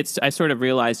 And I sort of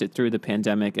realized it through the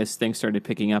pandemic as things started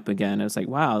picking up again. I was like,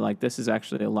 wow, like this is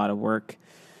actually a lot of work.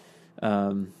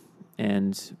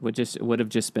 And would have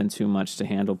just been too much to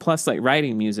handle. Plus, like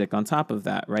writing music on top of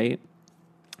that, right?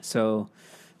 So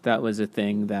that was a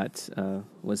thing that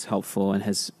was helpful and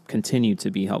has continued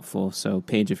to be helpful. So,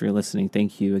 Paige, if you're listening,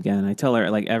 thank you again. I tell her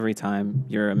like every time,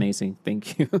 "You're amazing.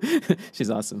 Thank you."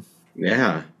 She's awesome.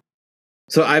 Yeah.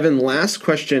 So, Ivan, last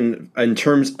question in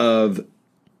terms of,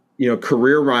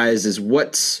 career rise is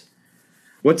what's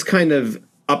kind of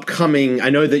upcoming.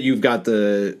 I know that you've got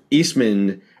the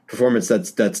Eastman performance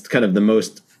that's kind of the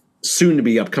most soon to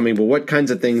be upcoming, but what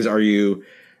kinds of things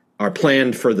are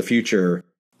planned for the future?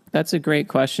 That's a great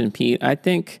question, Pete. I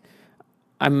think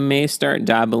I may start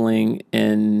dabbling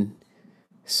in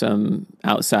some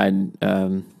outside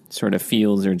sort of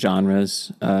fields or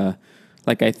genres.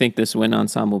 Like I think this wind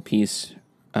ensemble piece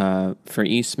for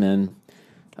Eastman,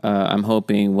 I'm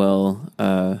hoping will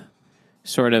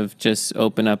sort of just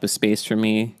open up a space for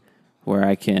me where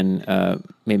I can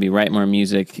maybe write more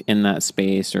music in that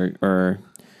space, or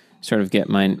sort of get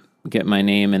my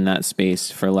name in that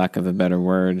space, for lack of a better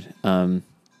word.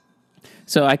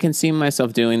 So I can see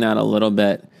myself doing that a little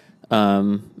bit.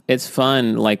 It's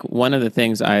fun. Like one of the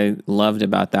things I loved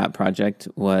about that project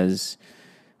was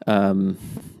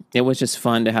it was just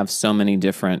fun to have so many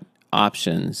different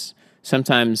options.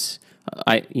 Sometimes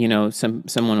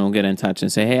someone will get in touch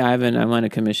and say, "Hey, Ivan, I want to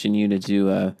commission you to do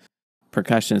a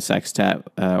percussion sextet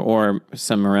or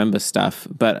some marimba stuff,"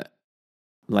 but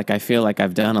like I feel like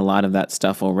I've done a lot of that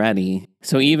stuff already.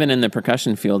 So even in the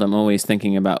percussion field, I'm always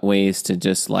thinking about ways to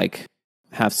just like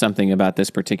have something about this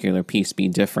particular piece be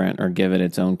different or give it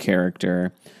its own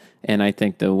character. And I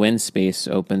think the wind space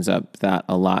opens up that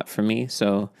a lot for me.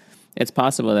 So it's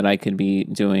possible that I could be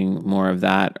doing more of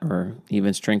that, or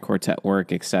even string quartet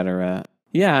work, etc.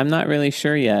 Yeah, I'm not really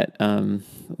sure yet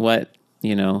what,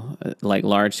 like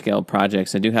large scale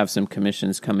projects. I do have some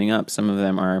commissions coming up. Some of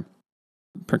them are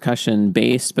percussion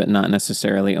based, but not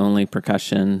necessarily only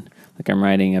percussion. Like I'm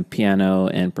writing a piano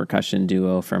and percussion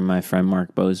duo from my friend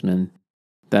Mark Bozeman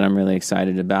that I'm really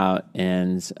excited about.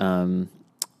 And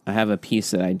I have a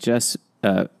piece that I just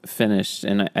finished,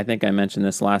 and I think I mentioned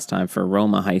this last time, for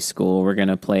Roma High School. We're going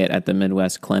to play it at the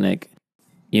Midwest Clinic.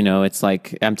 It's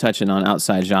like I'm touching on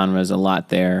outside genres a lot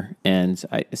there. And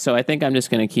so I think I'm just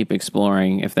going to keep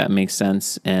exploring, if that makes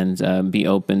sense, and be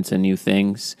open to new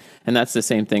things. And that's the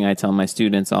same thing I tell my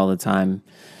students all the time.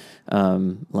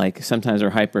 Like sometimes we're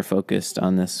hyper focused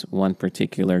on this one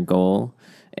particular goal.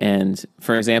 And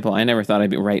for example, I never thought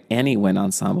I'd write any wind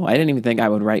ensemble. I didn't even think I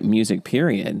would write music,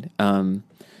 period.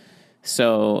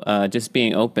 So just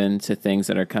being open to things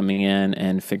that are coming in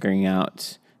and figuring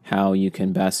out how you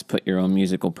can best put your own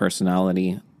musical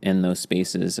personality in those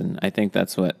spaces. And I think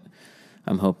that's what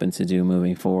I'm hoping to do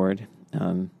moving forward.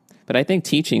 But I think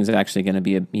teaching is actually going to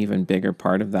be an even bigger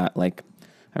part of that. Like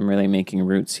I'm really making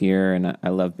roots here, and I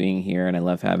love being here, and I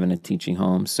love having a teaching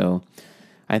home. So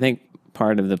I think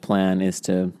part of the plan is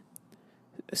to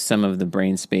some of the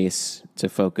brain space to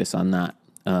focus on that.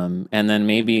 And then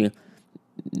maybe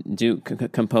do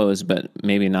compose, but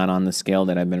maybe not on the scale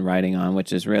that I've been writing on,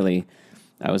 which is really,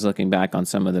 I was looking back on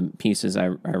some of the pieces I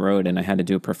wrote, and I had to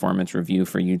do a performance review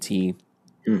for UT.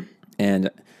 And,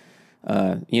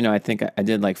 I think I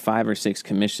did like 5 or 6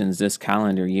 commissions this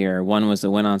calendar year. One was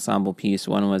the wind ensemble piece.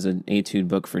 One was an etude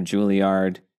book for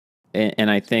Juilliard.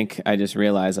 And I think I just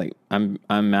realized like I'm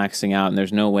maxing out, and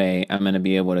there's no way I'm going to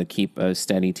be able to keep a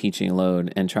steady teaching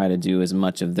load and try to do as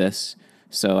much of this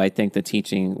So I think the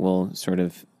teaching will sort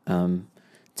of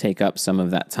take up some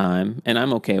of that time, and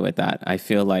I'm okay with that. I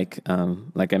feel like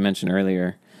I mentioned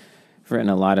earlier, I've written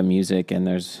a lot of music, and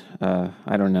there's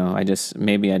I don't know, I just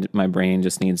my brain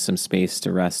just needs some space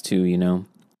to rest too, you know.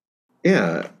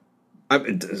 Yeah,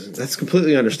 that's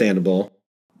completely understandable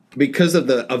because of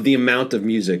the amount of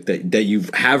music that you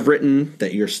have written,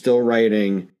 that you're still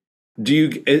writing.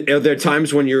 Are there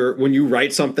times when you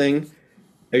write something,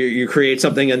 or you create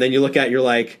something, and then you look at it, you're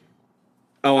like,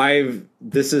 oh,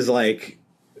 this is like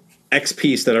X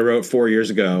piece that I wrote 4 years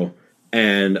ago,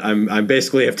 and I'm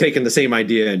basically have taken the same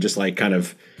idea and just like kind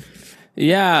of.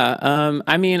 Yeah,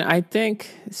 I mean, I think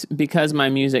because my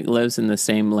music lives in the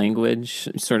same language,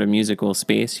 sort of musical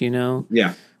space, you know.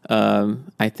 Yeah.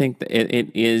 I think that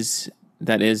it is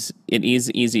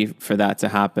easy for that to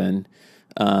happen.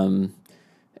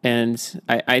 And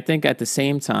I think at the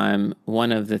same time,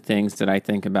 one of the things that I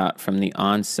think about from the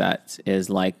onset is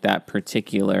like that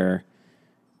particular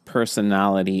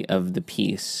personality of the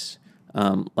piece.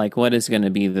 Like, what is going to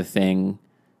be the thing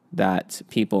that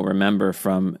people remember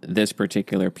from this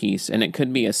particular piece? And it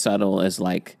could be as subtle as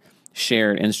like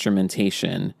shared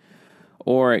instrumentation,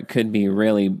 or it could be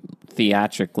really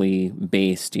theatrically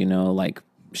based, you know, like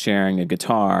sharing a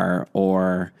guitar,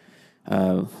 or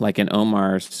like in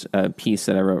Omar's piece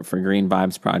that I wrote for Green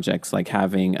Vibes Projects, like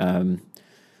having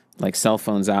like cell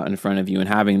phones out in front of you and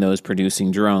having those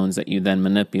producing drones that you then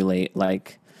manipulate.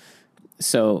 Like,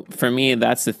 so for me,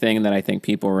 that's the thing that I think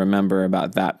people remember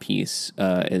about that piece,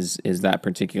 is that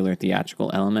particular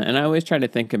theatrical element. And I always try to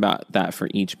think about that for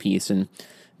each piece, and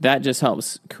that just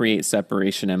helps create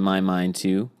separation in my mind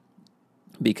too,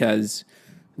 because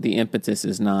the impetus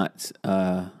is not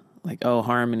like, oh,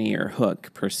 harmony or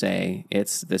hook per se.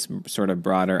 It's this sort of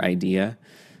broader idea.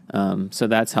 So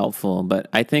that's helpful. But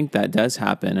I think that does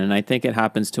happen, and I think it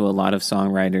happens to a lot of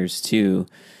songwriters too.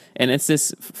 And it's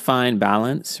this fine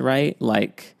balance, right?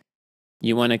 Like,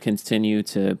 you want to continue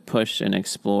to push and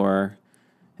explore,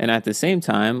 and at the same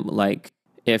time, like,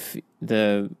 if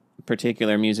the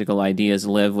particular musical ideas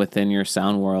live within your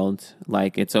sound world,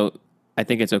 like, I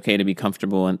think it's okay to be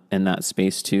comfortable in that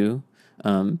space too.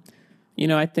 You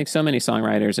know, I think so many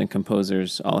songwriters and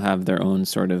composers all have their own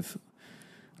sort of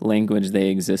language they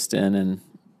exist in, and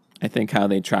I think how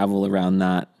they travel around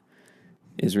that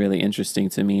is really interesting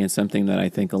to me, and something that I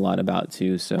think a lot about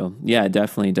too. So yeah, it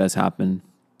definitely does happen.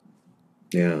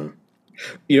 Yeah.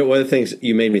 You know, one of the things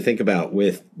you made me think about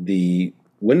with the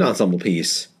wind ensemble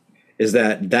piece is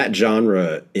that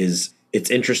genre it's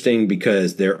interesting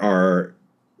because there are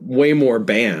way more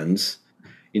bands,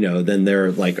 you know, than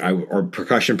there or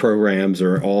percussion programs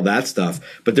or all that stuff.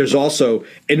 But there's also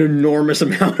an enormous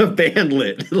amount of band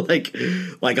lit, like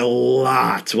a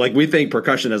lot. Like, we think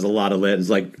percussion has a lot of lit. It's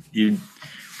like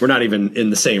we're not even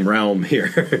in the same realm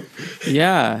here.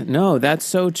 Yeah, no, that's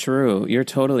so true. You're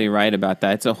totally right about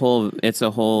that. It's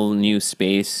a whole new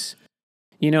space.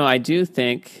 You know, I do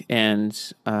think, and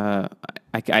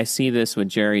I see this with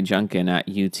Jerry Junkin at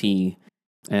UT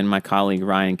and my colleague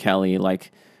Ryan Kelly,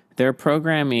 like, their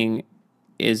programming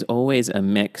is always a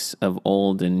mix of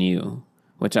old and new,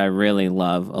 which I really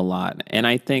love a lot. And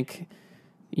I think,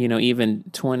 you know, even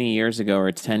 20 years ago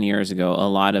or 10 years ago, a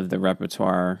lot of the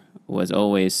repertoire was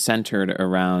always centered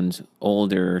around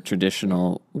older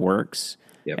traditional works.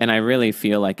 Yep. And I really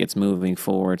feel like it's moving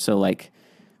forward. So, like,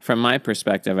 from my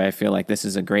perspective, I feel like this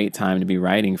is a great time to be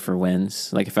writing for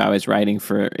Winds. Like, if I was writing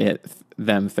for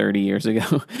them 30 years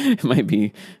ago, it might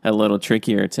be a little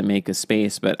trickier to make a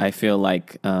space. But I feel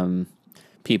like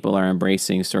people are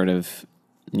embracing sort of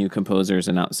new composers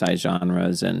and outside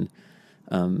genres, and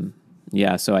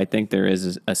yeah, so I think there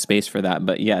is a space for that.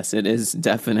 But yes, it is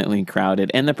definitely crowded.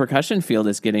 And the percussion field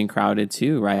is getting crowded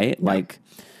too, right? Yeah. Like,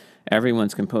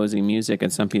 everyone's composing music,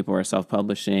 and some people are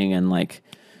self-publishing, and like,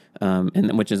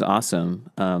 and which is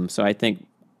awesome. So I think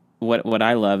what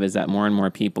I love is that more and more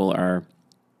people are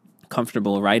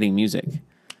comfortable writing music.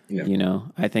 Yeah. You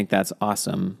know, I think that's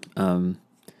awesome.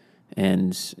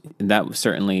 And that was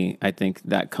certainly, I think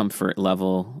that comfort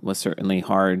level was certainly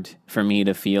hard for me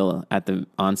to feel at the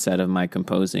onset of my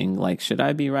composing. Like, should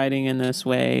I be writing in this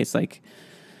way? It's like,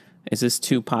 is this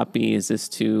too poppy? Is this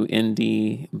too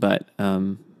indie? But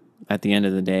at the end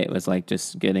of the day, it was like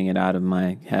just getting it out of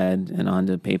my head and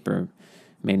onto paper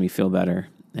made me feel better,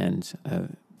 and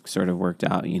sort of worked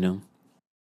out, you know?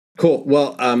 Cool.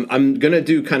 Well, I'm going to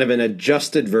do kind of an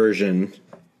adjusted version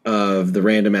of the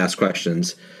random ask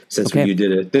questions, since you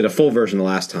did a full version the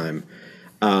last time.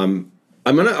 I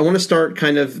want to start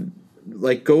kind of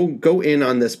like go in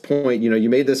on this point. You know, you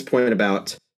made this point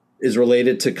about is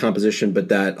related to composition, but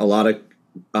that a lot of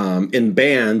in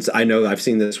bands, I know I've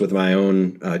seen this with my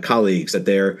own colleagues, that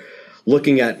they're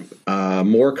looking at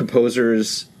more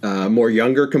composers, more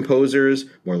younger composers,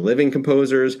 more living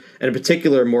composers, and in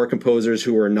particular, more composers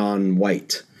who are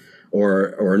non-white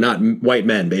or not white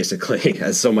men, basically,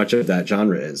 as so much of that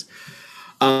genre is.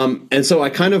 And so I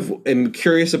kind of am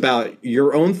curious about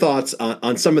your own thoughts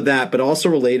on some of that, but also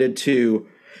related to,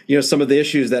 some of the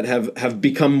issues that have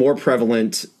become more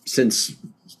prevalent since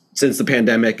the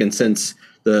pandemic and since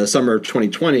the summer of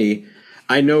 2020.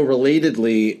 I know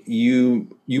relatedly,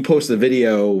 you posted a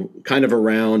video kind of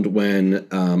around when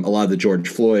a lot of the George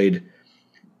Floyd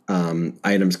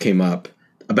items came up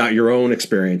about your own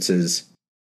experiences.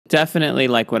 Definitely,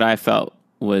 like what I felt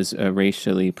was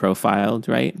racially profiled,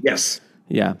 right? Yes.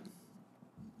 Yeah.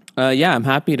 Yeah, I'm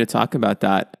happy to talk about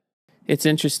that. It's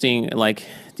interesting, like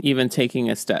even taking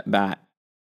a step back.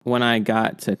 When I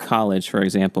got to college, for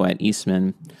example, at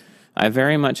Eastman, I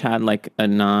very much had like a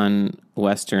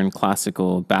non-Western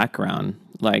classical background.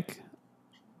 Like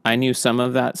I knew some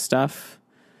of that stuff,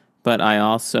 but I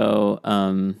also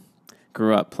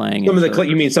grew up playing.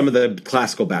 You mean some of the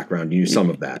classical background? You knew some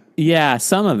of that? Yeah,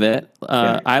 some of it.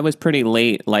 Yeah. I was pretty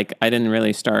late. Like I didn't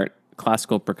really start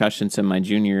classical percussion to my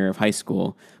junior year of high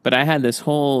school, but I had this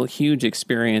whole huge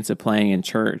experience of playing in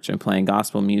church and playing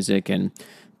gospel music and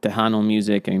Tejano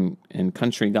music and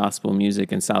country gospel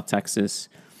music in South Texas,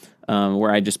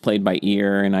 where I just played by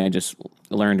ear and I just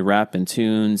learned rep and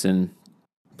tunes and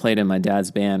played in my dad's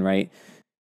band, right?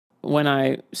 When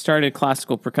I started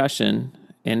classical percussion,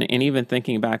 and even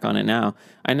thinking back on it now,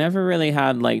 I never really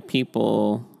had like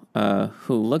people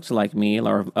who looked like me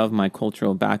or of my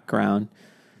cultural background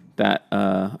that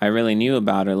I really knew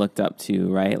about or looked up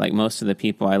to, right? Like most of the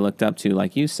people I looked up to,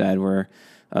 like you said, were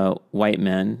white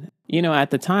men.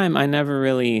 At the time, I never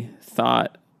really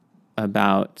thought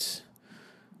about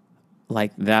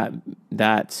like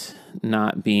that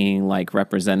not being like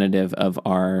representative of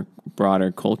our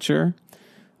broader culture.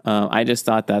 I just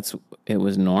thought it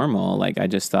was normal. Like I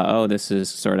just thought, oh, this is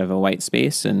sort of a white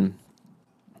space, and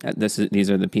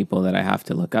these are the people that I have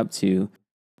to look up to.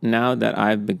 Now that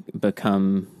I've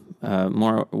become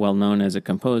more well known as a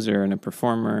composer and a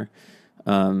performer,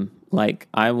 like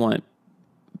I want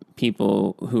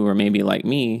people who are maybe like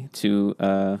me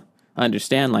to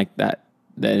understand like that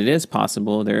it is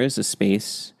possible. There is a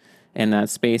space, and that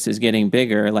space is getting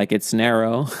bigger. Like it's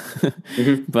narrow,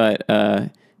 but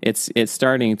it's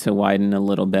starting to widen a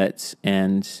little bit.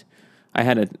 And I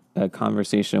had a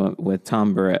conversation with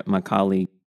Tom Burrett, my colleague,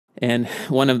 and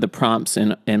one of the prompts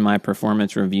in my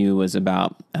performance review was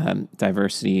about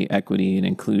diversity, equity, and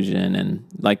inclusion. And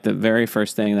like the very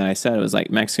first thing that I said was like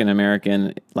Mexican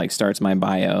American like starts my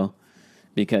bio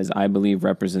because I believe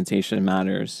representation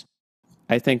matters.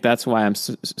 I think that's why I'm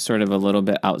sort of a little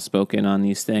bit outspoken on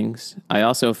these things. I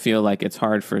also feel like it's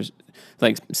hard for,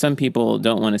 like some people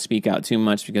don't want to speak out too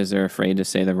much because they're afraid to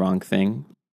say the wrong thing.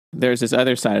 There's this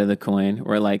other side of the coin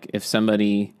where like if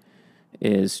somebody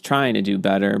is trying to do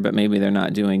better, but maybe they're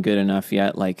not doing good enough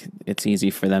yet, like it's easy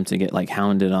for them to get like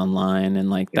hounded online. And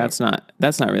like, that's not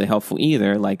really helpful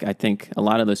either. Like, I think a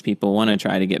lot of those people want to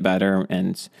try to get better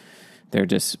and they're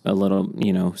just a little,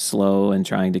 slow and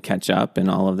trying to catch up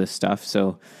and all of this stuff.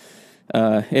 So,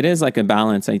 it is like a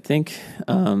balance, I think.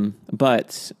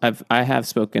 But I have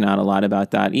spoken out a lot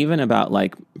about that, even about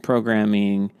like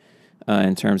programming,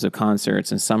 in terms of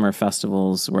concerts and summer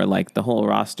festivals where like the whole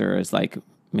roster is like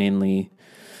mainly,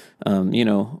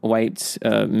 white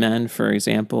men, for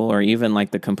example, or even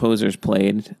like the composers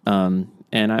played. And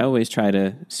I always try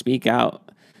to speak out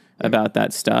about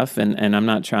that stuff. And I'm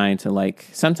not trying to like,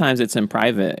 sometimes it's in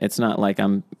private. It's not like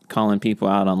I'm calling people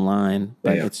out online,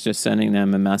 but it's just sending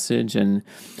them a message.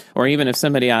 Or even if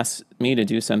somebody asks me to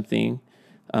do something,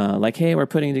 like, hey, we're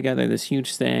putting together this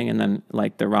huge thing. And then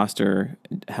like the roster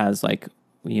has like,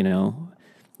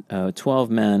 12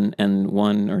 men and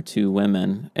 1 or 2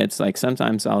 women. It's like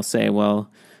sometimes I'll say, well,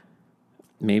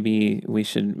 maybe we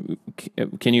should,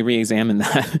 can you re-examine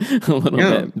that a little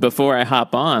bit before I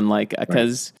hop on? Like,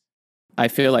 because I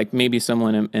feel like maybe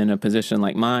someone in a position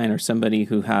like mine or somebody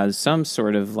who has some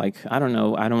sort of like, I don't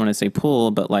know, I don't want to say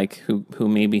pull, but like who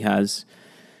maybe has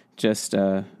just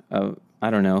I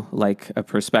don't know, like a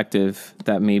perspective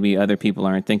that maybe other people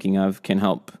aren't thinking of can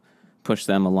help push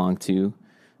them along too.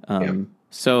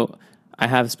 So I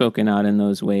have spoken out in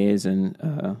those ways, and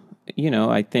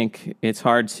I think it's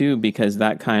hard too because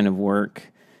that kind of work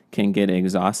can get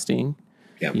exhausting.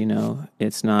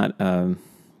 It's not,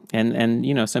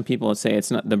 and some people would say it's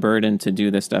not, the burden to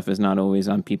do this stuff is not always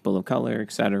on people of color,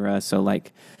 et cetera. So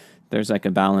like, there's like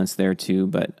a balance there too.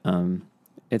 But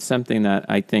It's something that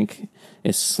I think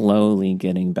is slowly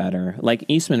getting better. Like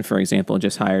Eastman, for example,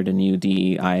 just hired a new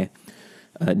DEI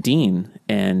dean,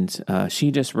 and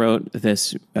she just wrote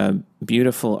this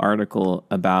beautiful article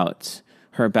about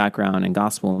her background in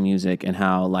gospel music and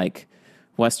how like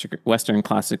Western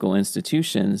classical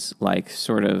institutions like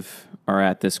sort of are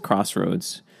at this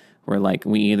crossroads where like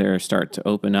we either start to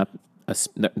open up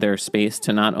their space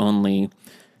to not only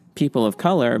people of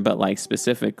color, but like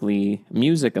specifically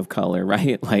music of color,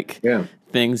 right? Like Yeah.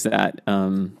 things that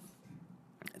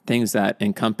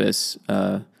encompass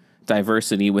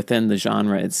diversity within the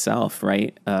genre itself,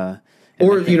 right? Or,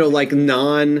 you know, like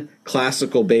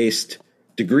non-classical based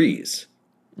degrees.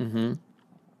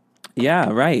 Yeah,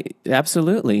 right.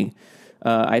 Absolutely.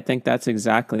 I think that's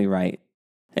exactly right.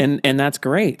 And that's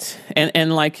great.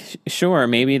 And like, sure,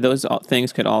 maybe those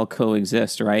things could all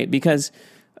coexist, right? Because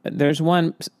there's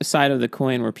one side of the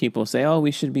coin where people say, oh,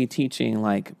 we should be teaching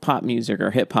like pop music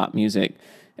or hip hop music.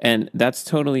 And that's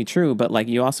totally true. But like,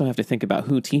 you also have to think about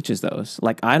who teaches those.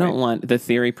 Like, I don't want the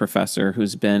theory professor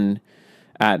who's been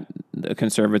at the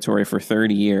conservatory for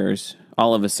 30 years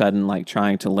all of a sudden like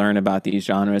trying to learn about these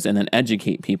genres and then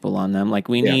educate people on them. Like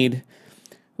we need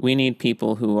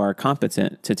people who are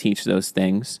competent to teach those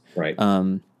things. Right.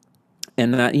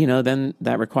 And that, you know, then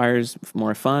that requires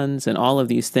more funds and all of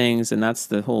these things. And that's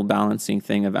the whole balancing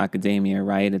thing of academia,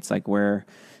 right? It's like where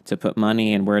to put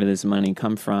money and where does money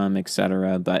come from, et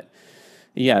cetera. But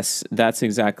yes, that's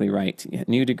exactly right.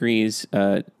 New degrees,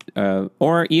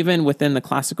 or even within the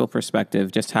classical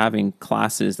perspective, just having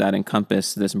classes that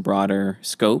encompass this broader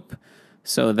scope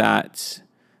so that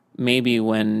maybe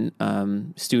when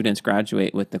students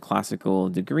graduate with the classical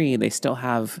degree, they still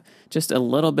have just a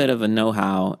little bit of a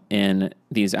know-how in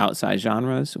these outside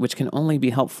genres, which can only be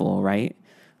helpful, right?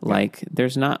 Like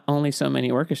there's not only so many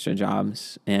orchestra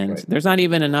jobs, and there's not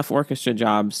even enough orchestra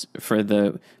jobs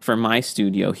for my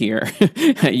studio here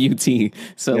at UT.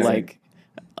 So like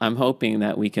I'm hoping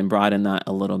that we can broaden that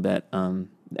a little bit. And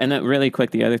then really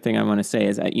quick, the other thing I want to say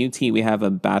is at UT we have a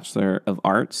Bachelor of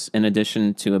Arts in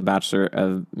addition to a Bachelor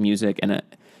of Music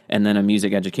and then a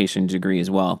music education degree as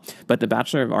well. But the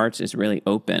Bachelor of Arts is really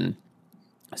open,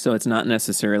 so it's not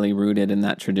necessarily rooted in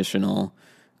that traditional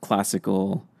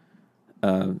classical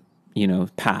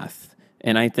path.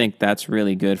 And I think that's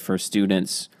really good for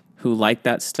students who like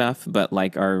that stuff, but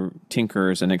like are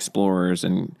tinkerers and explorers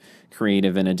and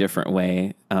creative in a different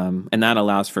way. And that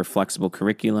allows for flexible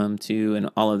curriculum too,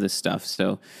 and all of this stuff.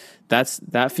 So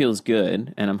that feels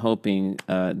good. And I'm hoping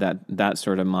that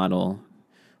sort of model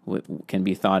can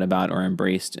be thought about or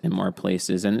embraced in more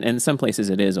places. And in some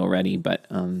places it is already, but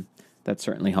that's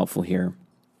certainly helpful here.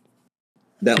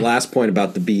 That last point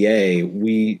about the BA,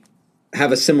 we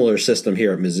have a similar system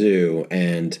here at Mizzou,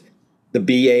 and the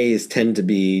BAs tend to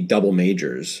be double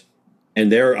majors, and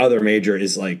their other major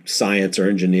is like science or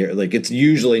engineer. Like it's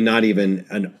usually not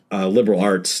even a liberal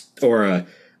arts or a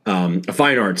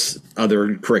fine arts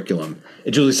other curriculum.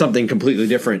 It's usually something completely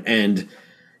different, and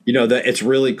you know that it's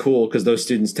really cool because those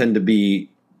students tend to be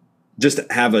just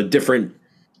have a different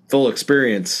full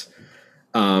experience,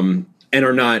 and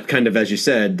are not kind of, as you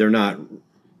said, they're not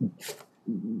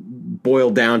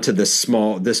boiled down to this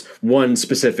one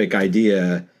specific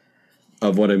idea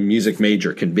of what a music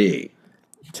major can be.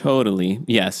 Totally.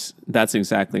 Yes, that's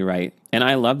exactly right. And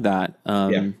I love that.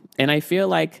 And I feel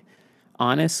like,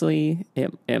 honestly,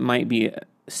 it might be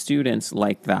students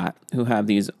like that who have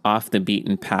these off the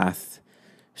beaten path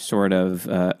sort of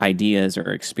ideas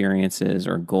or experiences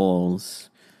or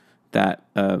goals that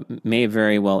may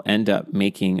very well end up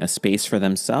making a space for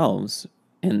themselves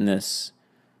in this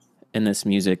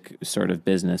music sort of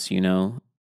business, you know?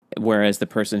 Whereas the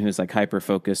person who's like hyper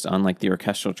focused on like the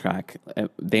orchestral track,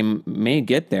 they may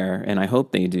get there, and I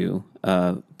hope they do.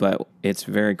 But it's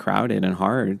very crowded and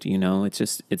hard, you know.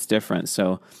 It's different.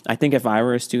 So I think if I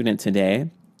were a student today,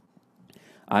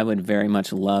 I would very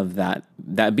much love that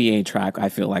BA track. I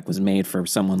feel like was made for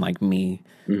someone like me,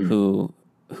 who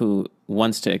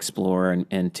wants to explore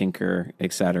and tinker,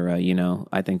 etc. You know,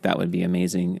 I think that would be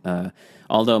amazing.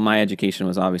 Although my education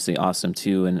was obviously awesome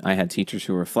too, and I had teachers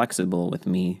who were flexible with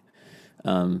me,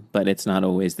 but it's not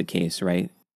always the case, right?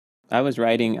 I was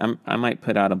writing. I might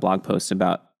put out a blog post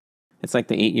about. It's like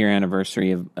the 8-year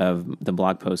anniversary of the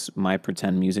blog post, My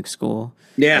Pretend Music School.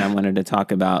 Yeah, and I wanted to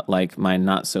talk about like my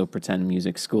not so pretend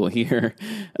music school here.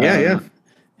 Yeah.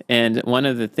 And one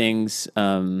of the things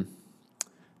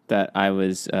that I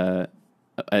was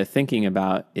thinking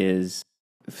about is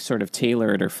sort of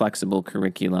tailored or flexible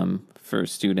curriculum for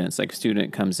students. Like a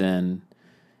student comes in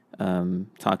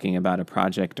talking about a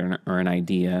project or an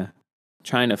idea,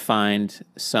 trying to find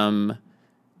some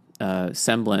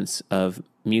semblance of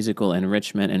musical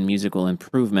enrichment and musical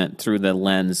improvement through the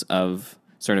lens of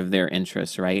sort of their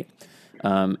interests, right?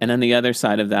 And then the other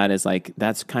side of that is like,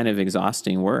 that's kind of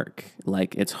exhausting work.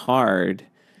 Like, it's hard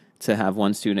to have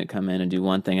one student come in and do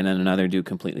one thing and then another do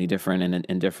completely different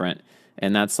and different.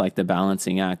 And that's like the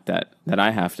balancing act that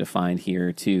I have to find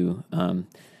here too.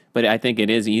 But I think it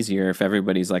is easier if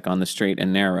everybody's like on the straight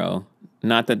and narrow.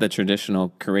 Not that the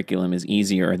traditional curriculum is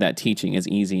easier or that teaching is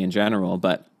easy in general,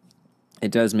 but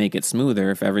it does make it smoother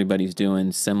if everybody's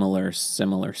doing similar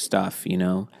stuff, you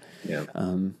know? Yeah.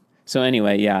 So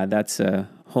anyway, yeah, that's a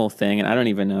whole thing. And I don't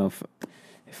even know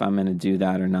if I'm going to do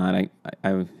that or not.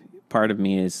 I part of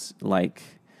me is like,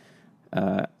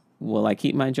 will I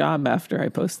keep my job after I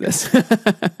post this?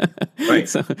 Right.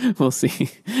 So we'll see.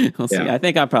 We'll see. Yeah. I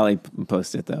think I'll probably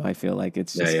post it though. I feel like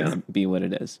it's just going to be what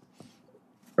it is.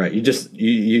 Right.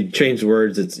 You change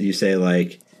words. You say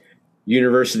like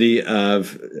University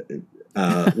of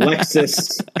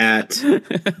Lexus at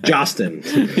Jostin.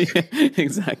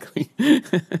 Exactly.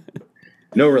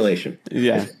 No relation.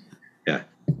 Yeah. Yeah.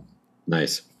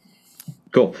 Nice.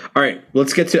 Cool. All right.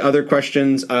 Let's get to other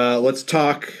questions. Let's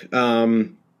talk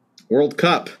World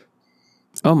Cup.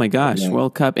 Oh my gosh,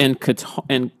 World Cup in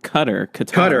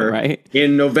Qatar, right?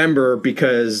 In November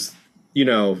because,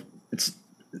 it's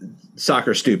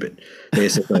soccer stupid,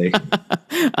 basically.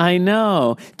 I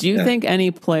know. Do you think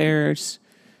any players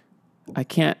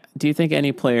do you think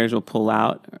any players will pull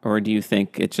out, or do you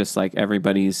think it's just like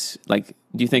everybody's like,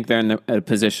 do you think they're in a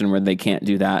position where they can't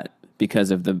do that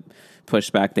because of the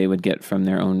pushback they would get from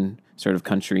their own sort of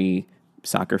country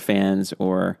soccer fans?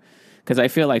 Or because I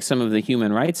feel like some of the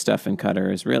human rights stuff in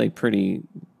Qatar is really pretty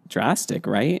drastic,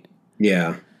 right?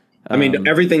 Yeah. I mean,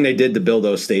 everything they did to build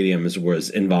those stadiums was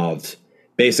involved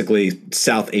basically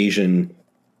South Asian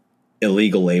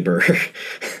illegal labor.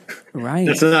 Right.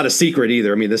 That's not a secret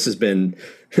either. I mean, this has been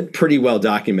pretty well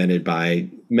documented by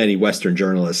many Western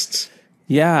journalists.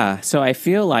 Yeah, so I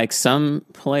feel like some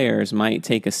players might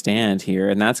take a stand here,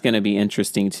 and that's going to be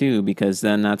interesting too, because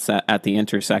then that's at the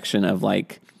intersection of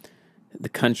like the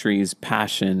country's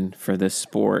passion for this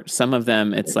sport. Some of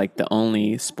them, it's like the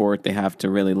only sport they have to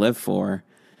really live for,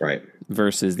 right?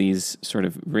 Versus these sort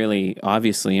of really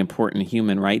obviously important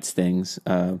human rights things.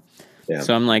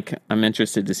 So I'm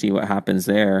interested to see what happens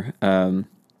there.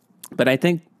 But I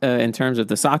think in terms of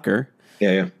the soccer,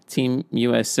 Team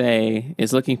USA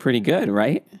is looking pretty good,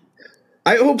 right?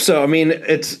 I hope so. I mean,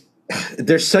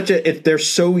 they're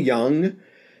so young.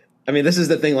 I mean, this is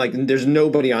the thing. Like, there's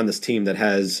nobody on this team that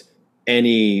has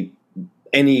any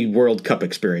World Cup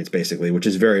experience, basically, which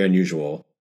is very unusual.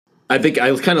 I think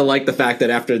I kind of like the fact that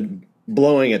after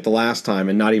blowing it the last time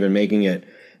and not even making it,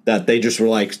 that they just were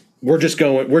like,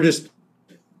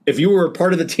 if you were a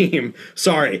part of the team,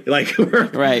 sorry, like,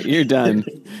 right, you're done.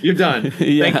 You're done.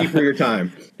 Yeah. Thank you for your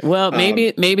time. Well,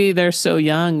 maybe they're so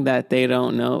young that they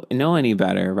don't know any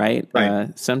better, right?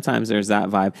 Right. Sometimes there's that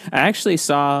vibe. I actually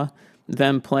saw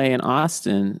them play in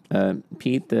Austin,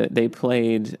 Pete. They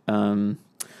played.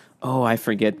 I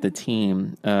forget the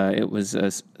team. It was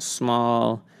a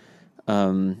small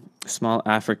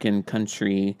African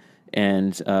country,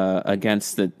 and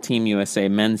against the Team USA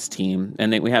men's team.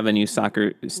 And we have a new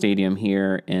soccer stadium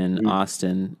here in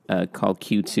Austin called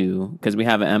Q2, because we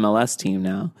have an MLS team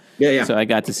now. Yeah. So I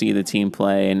got to see the team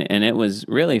play, and it was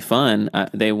really fun.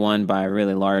 They won by a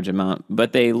really large amount,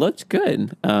 but they looked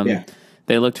good.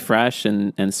 They looked fresh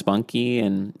and spunky.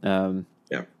 And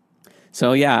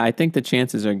so, yeah, I think the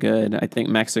chances are good. I think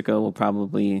Mexico will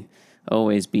probably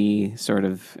always be sort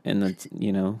of in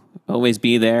the, always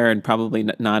be there and probably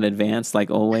not advance, like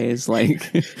always. Like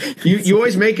you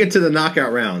always make it to the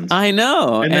knockout rounds. I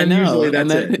know. And then usually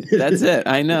that's it. That's it.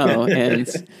 I know. And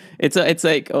it's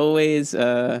like always,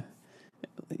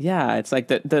 it's like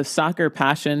the soccer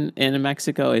passion in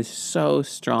Mexico is so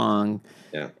strong.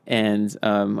 Yeah. And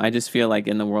I just feel like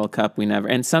in the World Cup we never,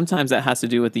 and sometimes that has to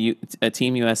do with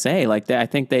Team USA. Like I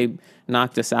think they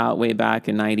knocked us out way back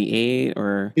in '98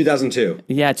 or 2002.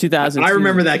 Yeah, 2002. I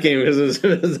remember that game because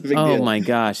it was a big deal. Oh my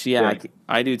gosh, yeah.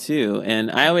 I do too. And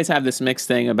I always have this mixed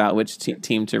thing about which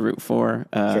team to root for.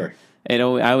 Sure. I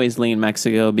always lean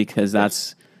Mexico because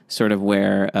that's sort of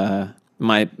where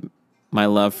my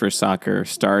love for soccer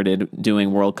started,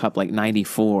 doing World Cup like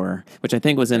 '94, which I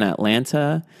think was in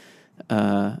Atlanta.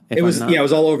 It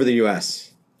was all over the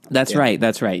U.S. That's right.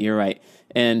 You're right.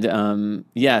 And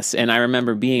yes, and I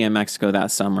remember being in Mexico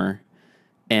that summer,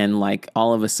 and like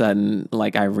all of a sudden,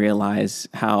 like I realized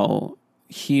how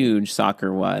huge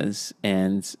soccer was,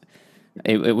 and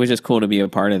it was just cool to be a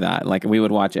part of that. Like we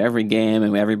would watch every game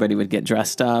and everybody would get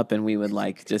dressed up and we would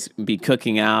like just be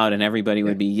cooking out and everybody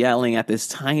would be yelling at this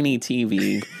tiny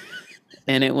TV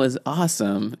and it was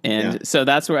awesome. And so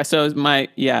that's where,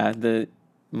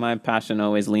 my passion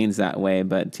always leans that way,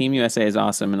 but Team USA is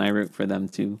awesome and I root for them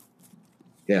too.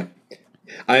 Yeah.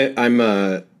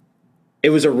 It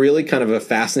was a really kind of a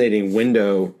fascinating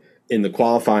window in the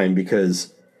qualifying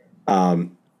because,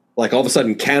 like all of a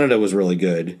sudden Canada was really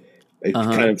good,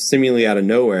 kind of seemingly out of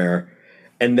nowhere.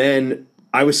 And then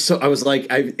it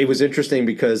was interesting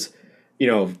because,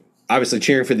 obviously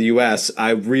cheering for the US,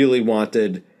 I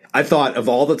thought of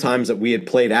all the times that we had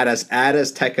played at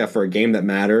Azteca for a game that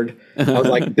mattered, I was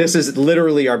like, this is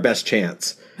literally our best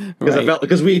chance. Because I felt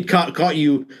because we had caught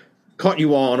you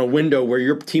all in a window where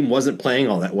your team wasn't playing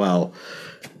all that well.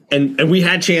 And we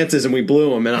had chances and we blew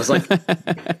them. And I was like,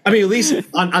 I mean, at least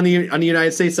on the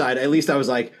United States side, at least I was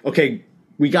like, okay,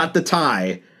 we got the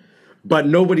tie, but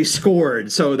nobody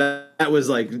scored. So that was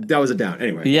a down.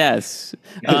 Anyway. Yes.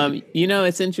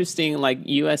 It's interesting. Like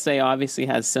USA obviously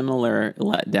has similar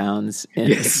letdowns in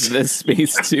this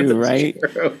space too, right?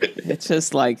 True. It's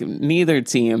just like neither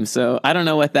team. So I don't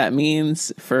know what that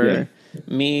means for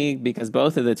me because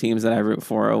both of the teams that I root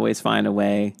for always find a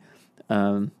way.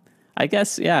 I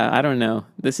guess, I don't know.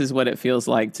 This is what it feels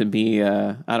like to be,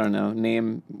 I don't know,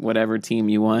 name whatever team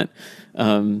you want.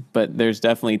 But there's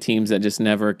definitely teams that just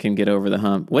never can get over the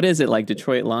hump. What is it, like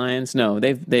Detroit Lions? No,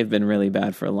 they've been really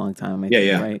bad for a long time, I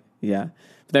think, right? Yeah.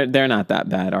 They're not that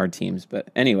bad, our teams. But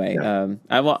anyway,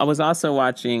 I was also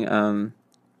watching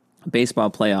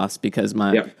baseball playoffs because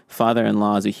my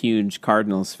father-in-law is a huge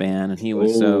Cardinals fan, and he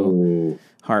was so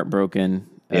heartbroken.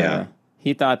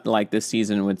 He thought like this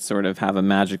season would sort of have a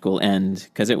magical end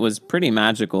because it was pretty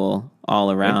magical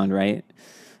all around, right?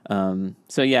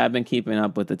 So I've been keeping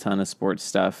up with a ton of sports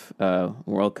stuff,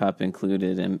 World Cup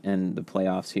included, and the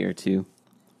playoffs here too.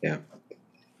 Yeah,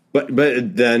 but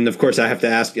then of course I have to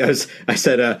ask. I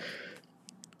said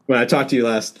when I talked to you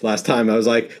last time, I was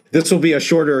like, this will be a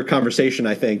shorter conversation,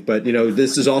 I think. But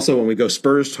this is also when we go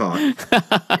Spurs talk.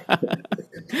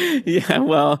 Yeah,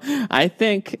 well, I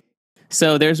think.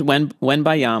 So there's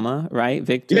Wembayama, right,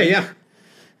 Victor? Yeah.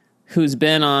 Who's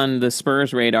been on the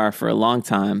Spurs radar for a long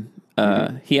time.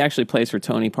 He actually plays for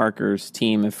Tony Parker's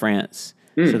team in France.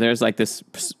 So there's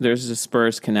a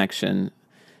Spurs connection.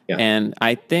 Yeah. And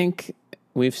I think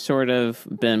we've sort of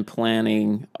been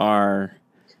planning our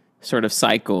sort of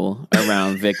cycle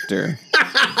around Victor.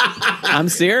 I'm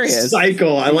serious.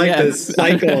 Cycle. I like this.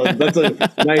 Cycle. That's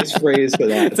a nice phrase for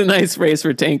that. It's a nice phrase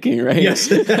for tanking, right? Yes.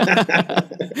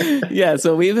 Yeah,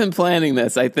 so we've been planning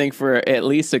this, I think, for at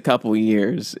least a couple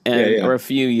years or a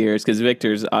few years because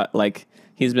Victor's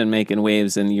he's been making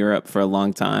waves in Europe for a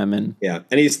long time. And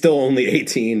he's still only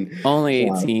 18. Only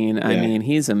 18. Wow. I mean,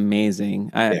 he's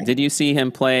amazing. Did you see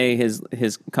him play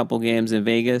his couple games in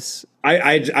Vegas?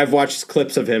 I've watched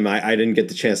clips of him. I didn't get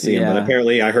the chance to see him, but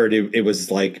apparently I heard it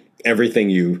was like everything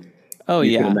you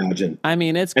can imagine. I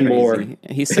mean, it's and crazy. More.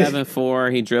 He's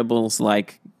 7'4". He dribbles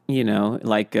like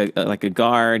a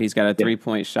guard. He's got a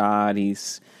 3-point shot.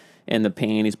 He's in the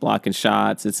paint. He's blocking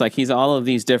shots. It's like he's all of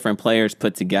these different players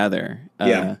put together.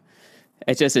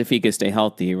 It's just if he could stay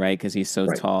healthy, right? Because he's so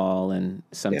tall, and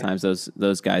sometimes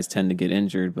those guys tend to get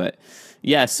injured. But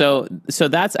so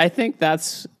I think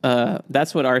that's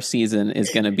what our season is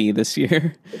going to be this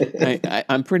year.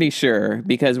 I'm pretty sure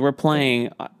because we're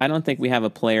playing. I don't think we have a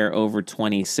player over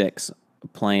 26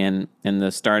 playing in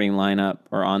the starting lineup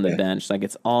or on the bench. Like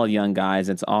it's all young guys.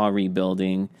 It's all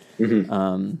rebuilding.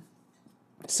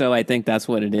 So I think that's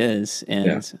what it is,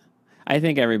 and I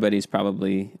think everybody's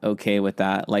probably okay with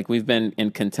that. Like we've been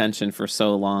in contention for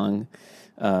so long.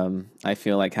 I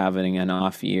feel like having an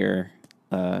off year.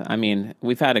 I mean,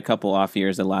 we've had a couple off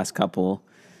years, the last couple,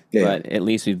 but at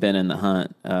least we've been in the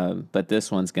hunt. But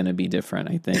this one's going to be different.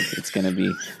 I think it's going to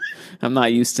be. I'm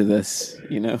not used to this,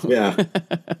 Yeah.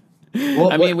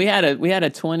 Well, I mean, we had a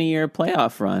 20-year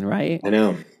playoff run, right? I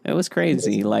know. It was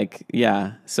crazy.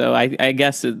 So I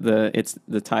guess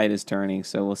the tide is turning.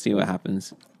 So we'll see what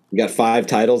happens. You got 5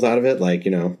 titles out of it,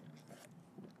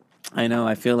 I know.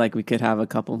 I feel like we could have a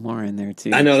couple more in there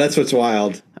too. I know, that's what's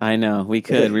wild. I know we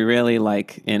could. We really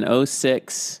in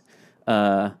 2006,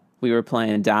 we were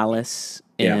playing Dallas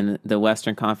in the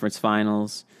Western Conference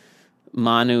Finals.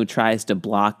 Manu tries to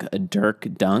block a Dirk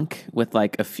dunk with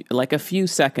a few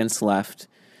seconds left.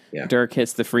 Yeah. Dirk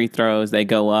hits the free throws. They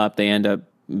go up. They end up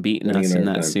beating us in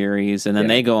that series, and then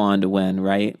they go on to win,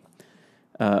 right?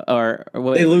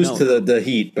 They lose to the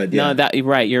Heat, but no,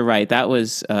 you're right. That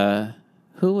was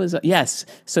Who was yes?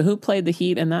 So who played the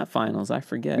Heat in that finals? I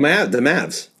forget. The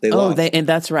Mavs. They lost. And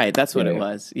that's right. That's what it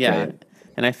was. Yeah. Yeah.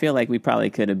 And I feel like we probably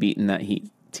could have beaten that Heat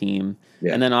team.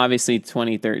 Yeah. And then obviously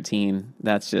 2013.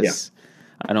 That's just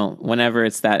I don't. Whenever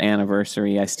it's that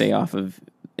anniversary, I stay off of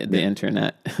the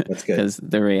internet. That's good. Because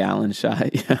the Ray Allen shot.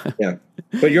 Yeah.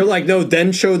 But you're like, no,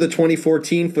 then show the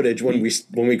 2014 footage when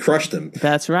we crushed them.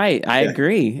 That's right. I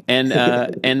agree. And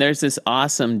and there's this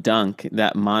awesome dunk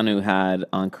that Manu had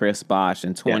on Chris Bosh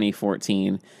in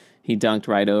 2014. He dunked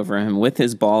right over him with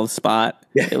his ball spot.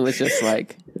 Yeah. It was just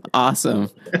like awesome.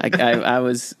 I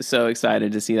was so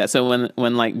excited to see that. So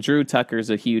when like Drew Tucker's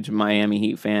a huge Miami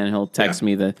Heat fan, he'll text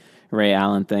me the Ray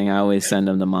Allen thing. I always send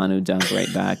him the Manu dunk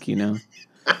right back, you know.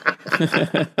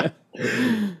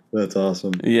 That's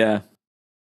awesome. Yeah.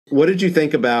 What did you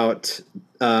think about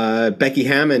Becky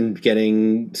Hammond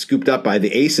getting scooped up by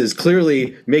the Aces,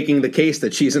 clearly making the case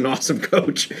that she's an awesome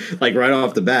coach, like right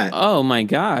off the bat? Oh my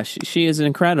gosh, she is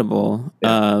incredible.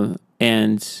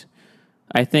 And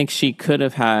I think she could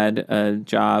have had a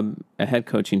head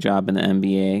coaching job in the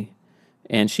NBA,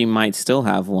 and she might still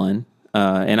have one.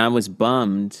 And I was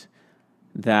bummed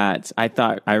that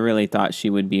I really thought she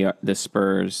would be the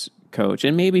Spurs coach,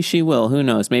 and maybe she will. Who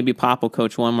knows? Maybe Pop will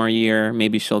coach one more year.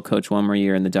 Maybe she'll coach one more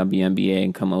year in the WNBA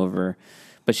and come over.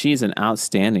 But she's an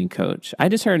outstanding coach. I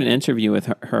just heard an interview with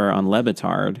her on Le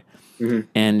Batard,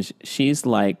 and she's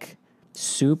like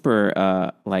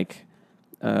super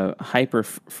hyper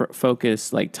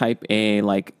focused, like type A,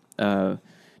 like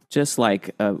just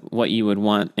like what you would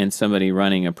want in somebody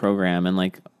running a program, and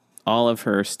like all of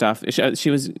her stuff. She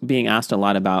was being asked a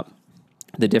lot about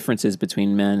the differences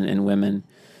between men and women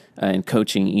and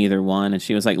coaching either one. And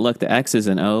she was like, look, the X's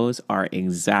and O's are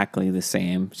exactly the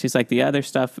same. She's like, the other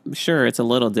stuff, sure, it's a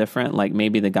little different. Like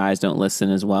maybe the guys don't listen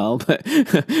as well, but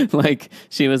like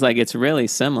she was like, it's really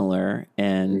similar.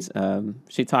 And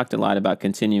she talked a lot about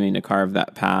continuing to carve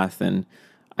that path. And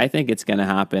I think it's going to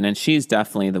happen. And she's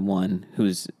definitely the one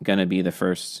who's going to be the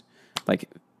first, like,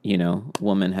 you know,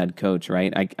 woman head coach,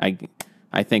 right?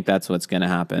 I think that's what's going to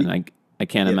happen. I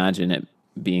can't imagine it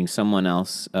being someone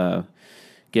else,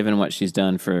 given what she's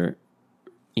done for,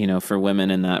 you know, for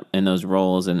women in those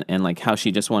roles, and like how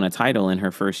she just won a title in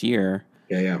her first year.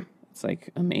 Yeah. It's like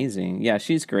amazing. Yeah,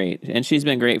 she's great. And she's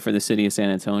been great for the city of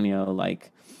San Antonio.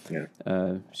 Like,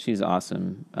 she's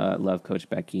awesome. Love Coach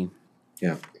Becky.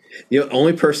 Yeah. The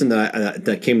only person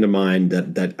that came to mind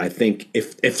that I think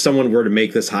if someone were to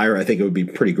make this hire, I think it would be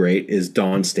pretty great is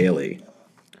Dawn Staley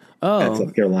at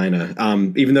South Carolina.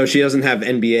 Even though she doesn't have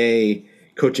NBA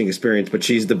coaching experience, but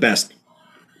she's the best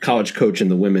college coach in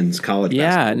the women's college.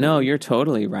 Yeah, no, you're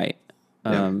totally right.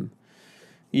 I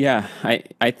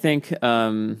think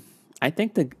the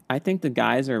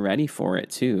guys are ready for it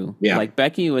too. Yeah. Like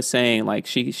Becky was saying, like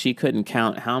she couldn't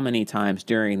count how many times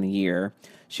during the year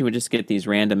she would just get these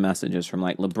random messages from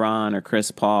like LeBron or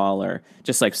Chris Paul, or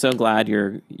just like, so glad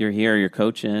you're here, you're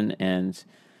coaching, and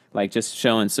like just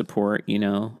showing support, you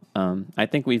know. I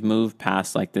think we've moved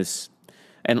past like this,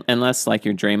 and unless like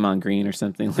you're Draymond Green or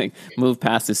something, like move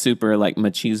past the super like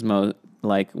machismo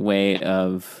like way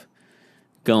of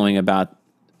going about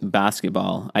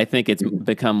basketball. I think it's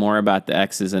become more about the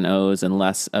X's and O's and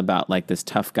less about like this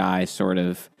tough guy sort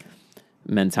of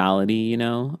mentality, you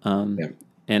know.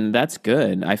 And that's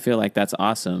good. I feel like that's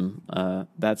awesome.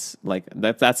 That's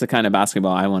the kind of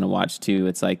basketball I want to watch too.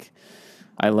 It's like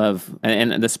I love,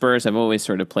 and the Spurs have always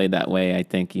sort of played that way. I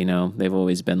think, you know, they've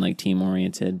always been like team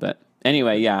oriented. But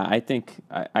anyway, yeah, I think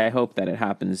I hope that it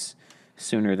happens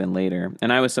sooner than later.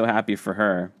 And I was so happy for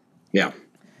her. Yeah.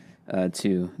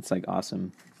 Too. It's like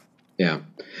awesome. Yeah.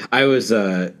 I was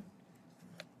one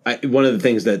of the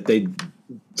things that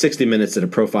 60 Minutes did a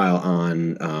profile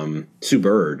on Sue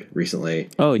Bird recently.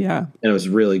 Oh, yeah. And it was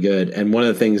really good. And one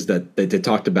of the things that they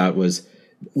talked about was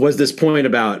this point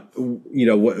about, you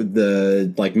know, what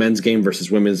the like men's game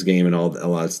versus women's game and a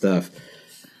lot of stuff.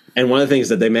 And one of the things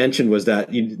that they mentioned was that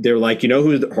they're like, you know,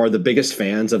 who are the biggest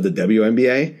fans of the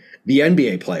WNBA? The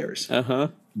NBA players. Uh-huh.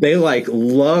 They like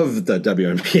love the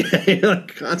WNBA,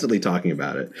 like constantly talking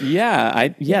about it. Yeah,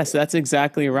 yes, that's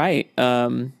exactly right.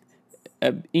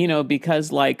 You know,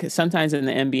 because like sometimes in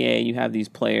the NBA you have these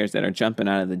players that are jumping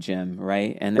out of the gym,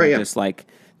 right? And they're just like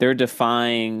they're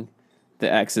defying the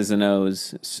X's and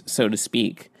O's, so to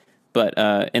speak. But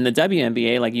in the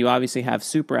WNBA, like you obviously have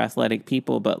super athletic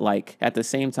people, but like at the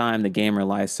same time, the game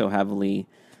relies so heavily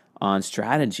on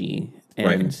strategy.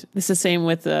 And it's the same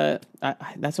with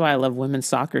that's why I love women's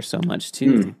soccer so much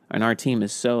too. And our team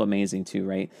is so amazing too,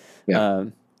 right? Yeah.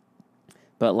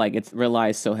 But like it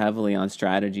relies so heavily on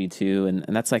strategy too, and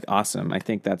that's like awesome. I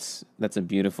think that's a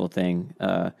beautiful thing.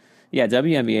 Yeah,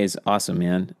 WNBA is awesome,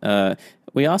 man.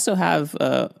 We also have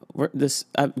this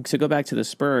to go back to the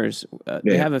Spurs. They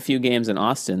Yeah. have a few games in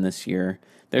Austin this year.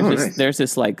 There's Oh, this nice. there's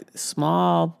this like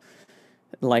small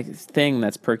like thing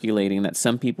that's percolating that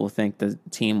some people think the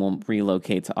team will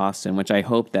relocate to Austin, which I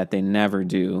hope that they never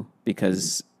do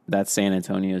because that's San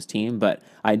Antonio's team. But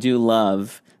I do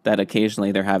love that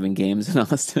occasionally they're having games in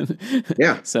Austin.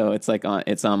 Yeah. So it's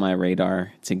on my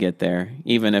radar to get there,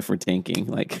 even if we're tanking.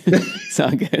 Like it's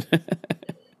all good.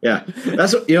 Yeah.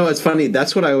 That's what, it's funny.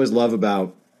 That's what I always love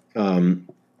about,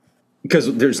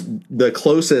 because there's the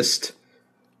closest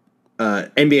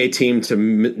NBA team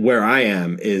to where I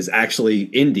am is actually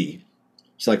Indy.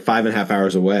 It's like 5.5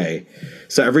 hours away.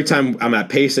 So every time I'm at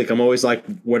PASIC, I'm always like,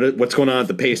 what's going on at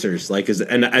the Pacers? Like,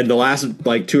 and the last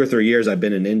like 2 or 3 years I've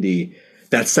been in Indy,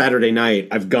 that Saturday night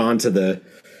I've gone to the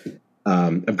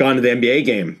NBA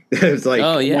game. It's like,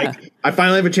 Oh, yeah. like, I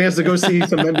finally have a chance to go see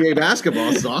some NBA basketball.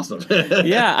 It's awesome.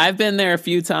 Yeah, I've been there a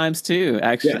few times too.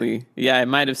 Actually, yeah, I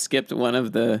might have skipped one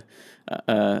of the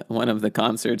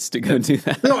concerts to go do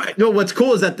that. No. What's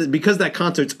cool is that because that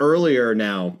concert's earlier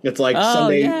now, it's like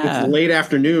Sunday, yeah. it's late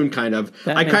afternoon kind of.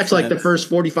 That I makes catch like the sense. first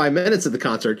 45 minutes of the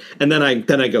concert, and then I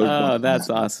go. Oh, that's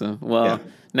awesome. Well, Yeah.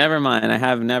 never mind. I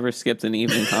have never skipped an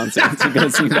evening concert to go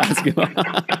see basketball.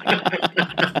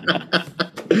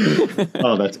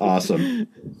 Oh, that's awesome.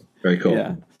 Very cool.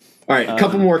 Yeah. All right, a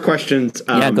couple more questions.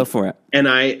 Yeah, go for it. And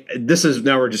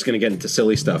now we're just going to get into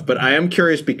silly stuff, but I am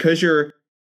curious because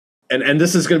and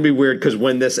this is going to be weird because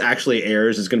when this actually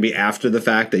airs, it's going to be after the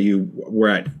fact that you were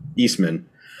at Eastman.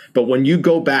 But when you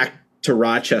go back to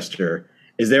Rochester,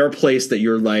 is there a place that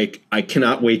you're like, I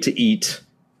cannot wait to eat?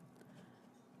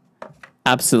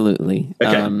 Absolutely.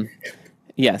 Okay.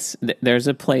 Yes, there's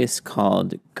a place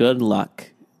called Good Luck.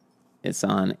 It's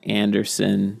on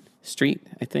Anderson Street,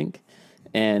 I think,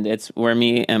 and it's where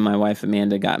me and my wife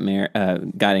Amanda got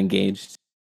engaged.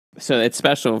 So it's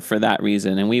special for that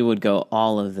reason, and we would go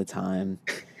all of the time.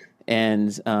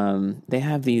 And they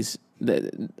have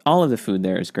all of the food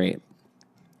there is great,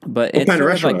 but it's kind of sort of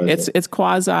restaurant like is it? it's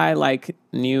quasi like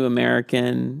New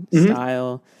American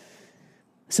style.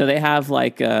 So they have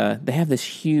they have this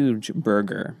huge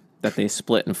burger that they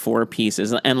split in 4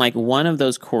 pieces, and like one of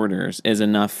those quarters is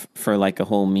enough for like a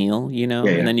whole meal, Yeah.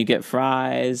 And then you get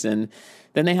fries, and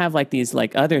then they have like these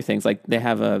like other things, like they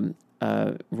have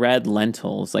red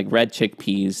lentils, like red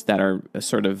chickpeas that are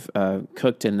sort of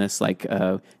cooked in this like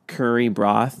curry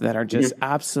broth that are just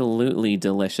absolutely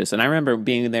delicious. And I remember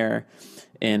being there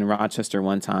in Rochester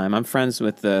one time. I'm friends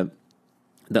with the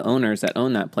owners that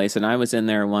own that place, and I was in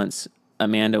there once.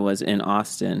 Amanda was in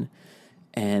Austin,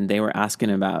 and they were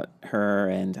asking about her,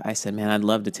 and I said, man, I'd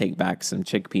love to take back some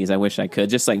chickpeas. I wish I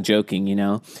could, just like joking,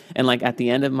 And like at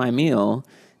the end of my meal,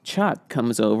 Chuck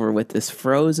comes over with this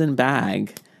frozen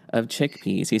bag of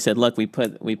chickpeas. He said, look, we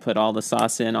put all the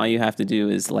sauce in. All you have to do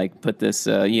is like put this,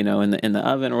 in the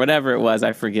oven or whatever it was.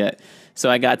 I forget.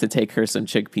 So I got to take her some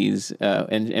chickpeas,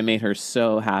 and it made her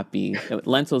so happy.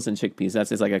 Lentils and chickpeas, that's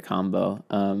just like a combo.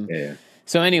 Yeah.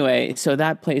 So anyway, so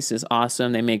that place is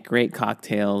awesome. They make great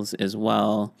cocktails as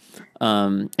well.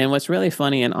 And what's really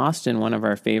funny, in Austin, one of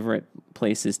our favorite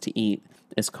places to eat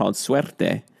is called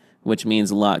Suerte, which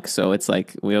means luck. So it's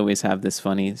like we always have this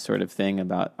funny sort of thing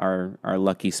about our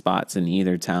lucky spots in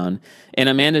either town. And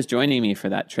Amanda's joining me for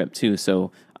that trip too.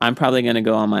 So I'm probably going to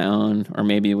go on my own, or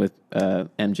maybe with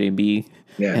MJB.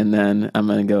 Yeah. And then I'm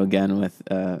going to go again with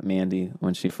Mandy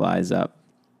when she flies up.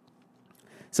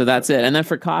 So that's it. And then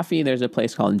for coffee, there's a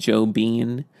place called Joe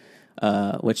Bean,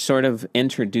 which sort of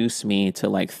introduced me to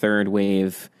like third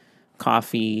wave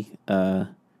coffee,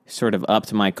 sort of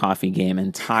upped my coffee game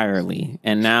entirely.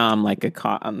 And now I'm like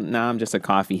now I'm just a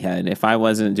coffee head. If I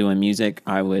wasn't doing music,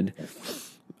 I would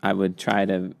try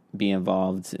to be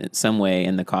involved in some way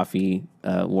in the coffee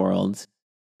world.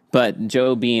 But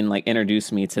Joe Bean like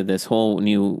introduced me to this whole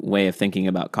new way of thinking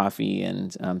about coffee,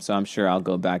 and so I'm sure I'll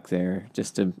go back there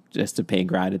just to pay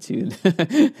gratitude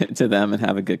to them and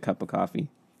have a good cup of coffee.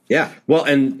 Yeah. Well,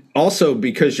 and also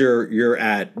because you're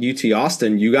at UT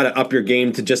Austin, you got to up your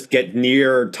game to just get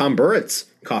near Tom Burrett's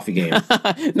coffee game.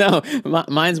 No,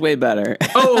 mine's way better.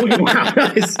 Oh, wow.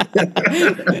 Nice.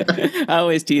 I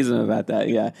always tease him about that.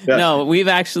 Yeah. No,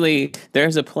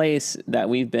 there's a place that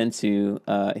we've been to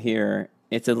here.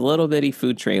 It's a little bitty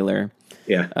food trailer,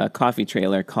 a coffee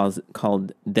trailer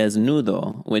called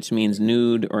Desnudo, which means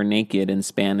nude or naked in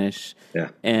Spanish. Yeah.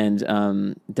 And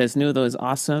Desnudo is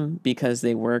awesome because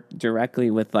they work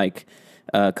directly with like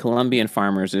Colombian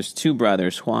farmers. There's 2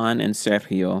 brothers, Juan and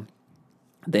Sergio.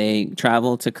 They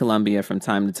travel to Colombia from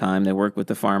time to time. They work with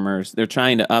the farmers. They're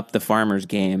trying to up the farmers'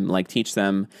 game, like teach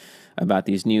them about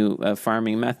these new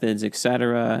farming methods,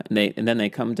 etc. And then they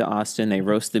come to Austin. They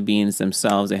roast the beans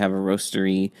themselves. They have a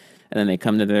roastery, and then they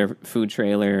come to their food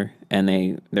trailer,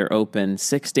 and they're open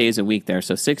 6 days a week there.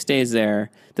 So 6 days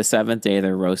there. The seventh day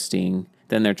they're roasting.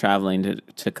 Then they're traveling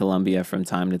to Colombia from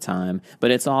time to time.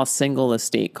 But it's all single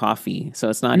estate coffee, so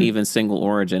it's not even single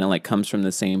origin. It like comes from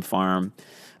the same farm.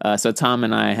 So Tom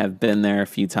and I have been there a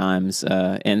few times,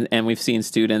 and we've seen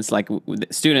students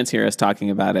hear us talking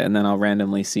about it, and then I'll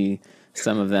randomly see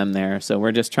some of them there. So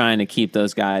we're just trying to keep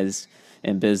those guys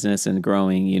in business and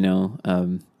growing,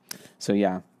 so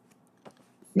yeah.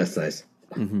 That's nice.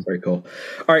 Very cool.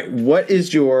 All right. What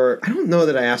is your, I don't know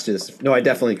that I asked you this. No, I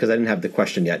definitely, because I didn't have the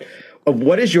question yet.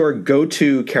 What is your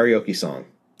go-to karaoke song?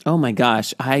 Oh my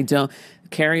gosh. I don't,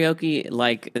 karaoke,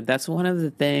 like, that's one of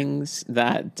the things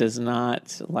that does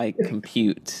not like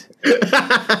compute.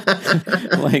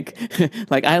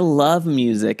 like I love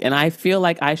music and I feel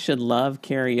like I should love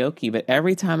karaoke, but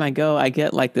every time I go, I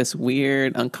get like this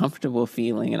weird, uncomfortable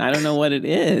feeling and I don't know what it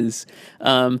is.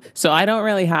 So I don't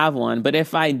really have one, but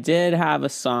if I did have a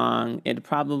song, it'd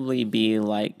probably be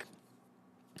like,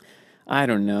 I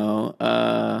don't know.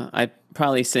 I'd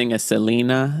probably sing a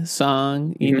Selena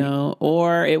song,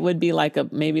 or it would be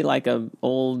like maybe like a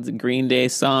old Green Day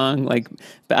song, like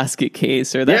Basket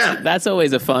Case, or that's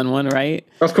always a fun one, right?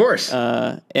 Of course.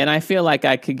 And I feel like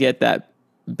I could get that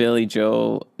Billy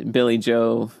Joe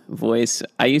voice.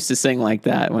 I used to sing like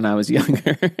that when I was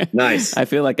younger. Nice. I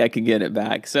feel like I could get it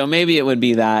back. So maybe it would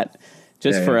be that.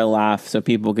 Just for a laugh, so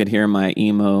people could hear my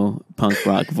emo punk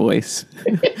rock voice.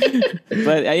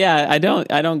 But I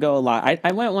don't go a lot.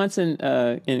 I went once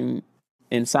in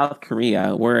South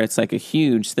Korea where it's like a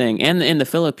huge thing, and in the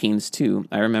Philippines too.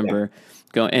 I remember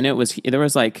going, and there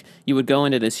was like you would go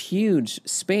into this huge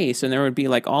space, and there would be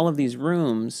like all of these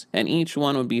rooms, and each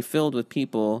one would be filled with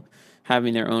people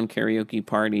having their own karaoke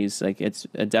parties. Like it's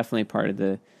definitely part of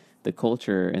the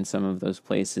culture in some of those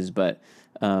places, but.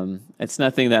 It's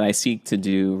nothing that I seek to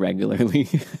do regularly.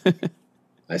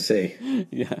 I see.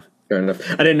 Yeah. Fair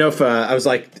enough. I didn't know if I was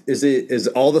like, is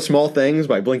All the Small Things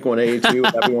by Blink-182?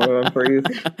 Would that be one of them for you?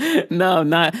 No,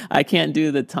 not. I can't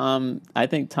do the Tom. I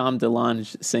think Tom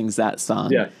DeLonge sings that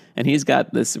song. Yeah. And he's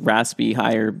got this raspy,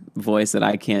 higher voice that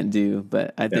I can't do.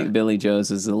 But I think Billy Joe's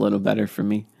is a little better for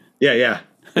me. Yeah.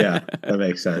 That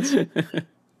makes sense.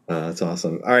 That's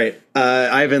awesome. All right.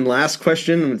 Ivan, last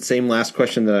question. Same last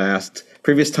question that I asked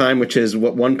previous time, which is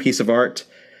what one piece of art,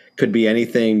 could be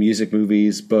anything, music,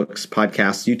 movies, books,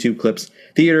 podcasts, YouTube clips,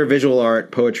 theater, visual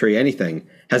art, poetry, anything,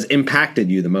 has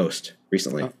impacted you the most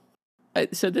recently?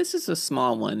 So this is a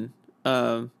small one,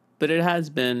 but it has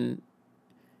been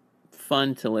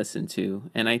fun to listen to.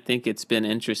 And I think it's been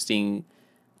interesting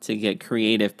to get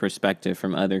creative perspective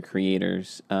from other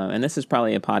creators. And this is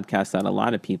probably a podcast that a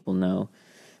lot of people know.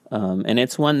 And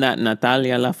it's one that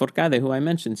Natalia Lafourcade, who I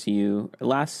mentioned to you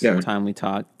last time we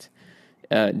talked,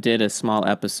 did a small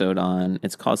episode on.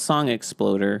 It's called Song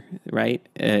Exploder, right?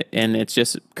 And it's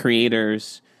just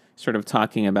creators sort of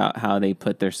talking about how they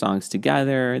put their songs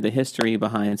together, the history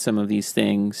behind some of these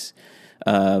things,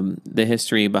 the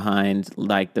history behind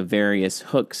like the various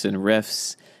hooks and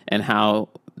riffs and how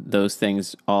those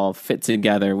things all fit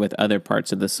together with other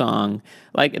parts of the song.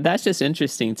 Like, that's just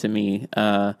interesting to me.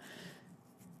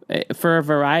 For a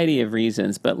variety of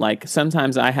reasons, but like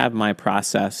sometimes I have my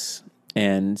process,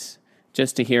 and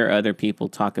just to hear other people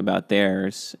talk about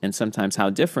theirs and sometimes how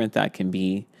different that can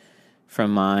be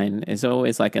from mine is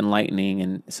always like enlightening,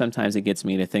 and sometimes it gets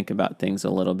me to think about things a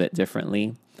little bit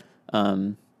differently.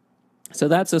 So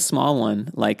that's a small one.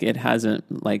 Like, it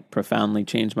hasn't like profoundly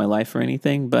changed my life or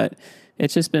anything, but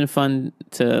it's just been fun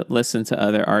to listen to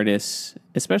other artists,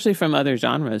 especially from other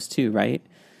genres too, right?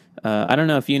 I don't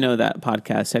know if you know that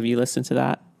podcast. Have you listened to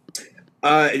that?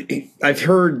 I've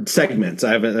heard segments.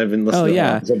 I haven't listened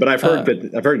to it, but I've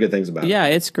heard good things about it. Yeah,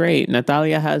 it's great.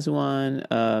 Natalia has one.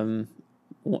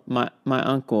 My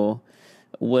uncle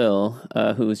Will,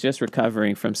 who is just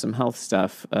recovering from some health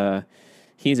stuff,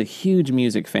 he's a huge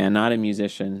music fan, not a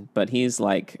musician, but he's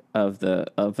like of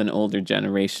an older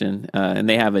generation, and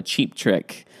they have a Cheap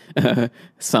Trick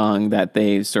song that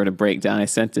they sort of break down. I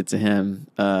sent it to him.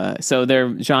 So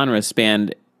their genre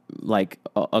spanned like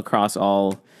across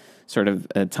all sort of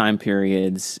time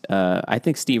periods. I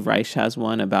think Steve Reich has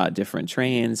one about different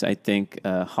trains. I think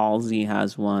Halsey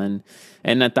has one,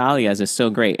 and Natalia's is so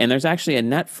great. And there's actually a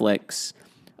Netflix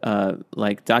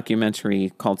like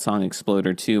documentary called Song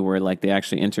Exploder 2, where like they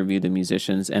actually interview the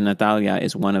musicians, and Natalia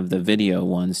is one of the video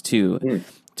ones too.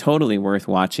 Totally worth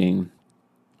watching.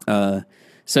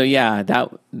 So yeah,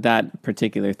 that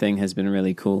particular thing has been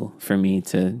really cool for me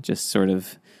to just sort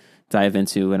of dive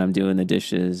into when I'm doing the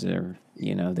dishes, or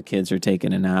the kids are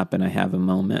taking a nap and I have a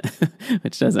moment,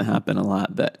 which doesn't happen a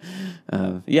lot. But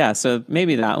so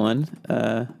maybe that one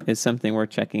is something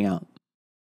worth checking out.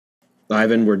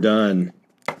 Ivan, we're done.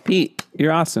 Pete,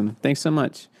 you're awesome. Thanks so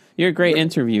much. You're a great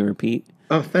interviewer, Pete.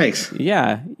 Oh, thanks.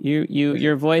 Yeah,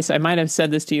 your voice. I might have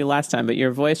said this to you last time, but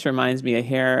your voice reminds me a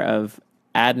hair of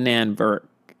Adnan Burke.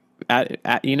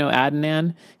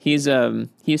 Adnan? He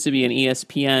used to be an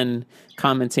ESPN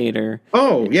commentator.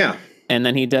 Oh, yeah. And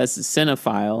then he does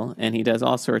Cinephile, and he does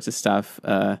all sorts of stuff.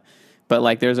 But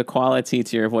like, there's a quality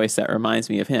to your voice that reminds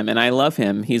me of him, and I love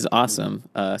him. He's awesome.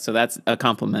 So that's a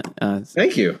compliment.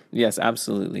 Thank you. Yes,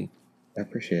 absolutely. I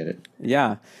appreciate it.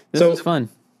 Yeah, this was fun.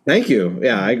 Thank you.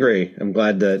 Yeah, I agree. I'm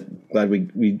glad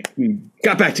we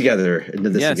got back together into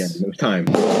this again. It was time.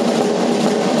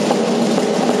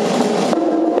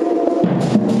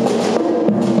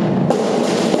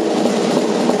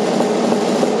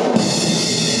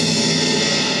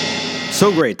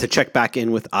 So great to check back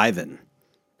in with Ivan.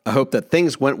 I hope that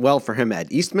things went well for him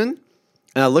at Eastman,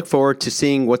 and I look forward to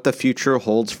seeing what the future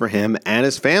holds for him and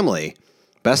his family.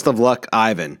 Best of luck,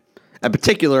 Ivan. In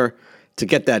particular, to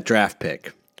get that draft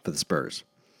pick for the Spurs.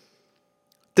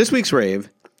 This week's rave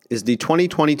is the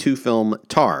 2022 film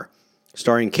Tar,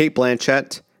 starring Cate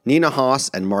Blanchett, Nina Hoss,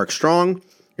 and Mark Strong,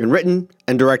 and written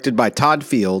and directed by Todd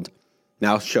Field,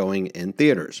 now showing in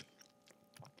theaters.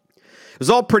 It was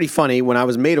all pretty funny when I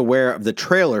was made aware of the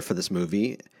trailer for this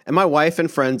movie, and my wife and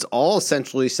friends all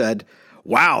essentially said,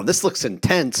 "Wow, this looks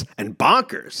intense and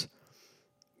bonkers."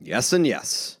 Yes and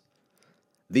yes.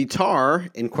 The Tar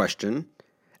in question,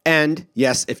 and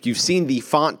yes, if you've seen the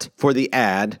font for the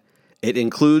ad, it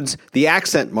includes the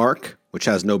accent mark, which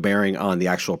has no bearing on the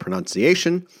actual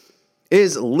pronunciation,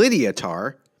 is Lydia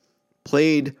Tar,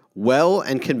 played well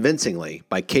and convincingly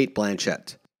by Cate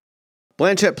Blanchett.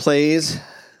 Blanchett plays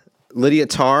Lydia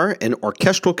Tar, an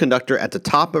orchestral conductor at the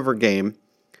top of her game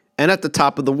and at the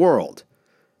top of the world,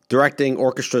 directing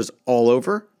orchestras all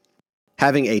over,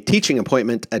 having a teaching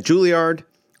appointment at Juilliard,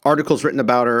 articles written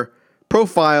about her,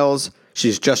 profiles,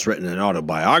 she's just written an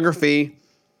autobiography,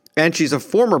 and she's a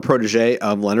former protege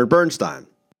of Leonard Bernstein,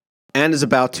 and is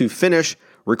about to finish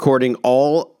recording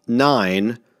all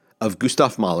 9 of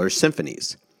Gustav Mahler's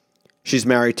symphonies. She's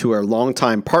married to her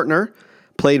longtime partner,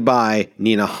 played by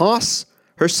Nina Hoss,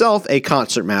 herself a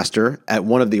concertmaster at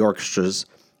one of the orchestras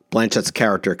Blanchett's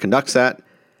character conducts at,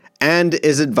 and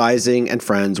is advising and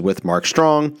friends with Mark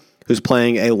Strong, who's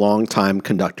playing a longtime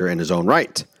conductor in his own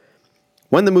right.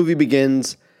 When the movie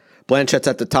begins, Blanchett's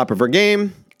at the top of her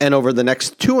game, and over the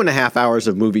next 2.5 hours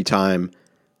of movie time,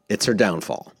 it's her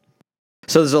downfall.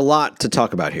 So there's a lot to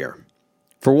talk about here.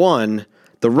 For one,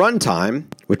 the runtime,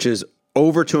 which is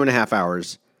over 2.5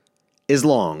 hours, is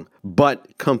long,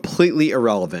 but completely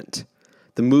irrelevant.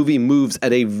 The movie moves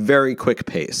at a very quick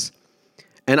pace,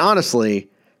 and honestly,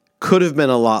 could have been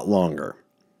a lot longer.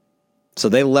 So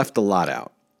they left a lot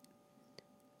out.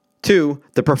 2,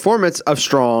 the performance of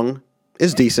Strong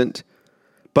is decent,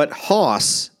 but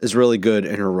Hoss is really good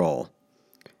in her role.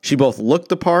 She both looked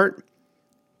the part,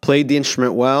 played the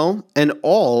instrument well, and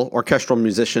all orchestral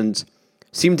musicians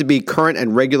seem to be current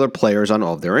and regular players on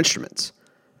all of their instruments.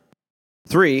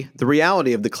 3, the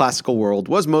reality of the classical world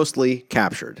was mostly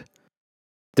captured.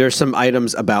 There's some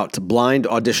items about blind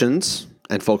auditions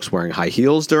and folks wearing high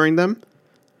heels during them,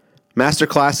 master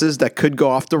classes that could go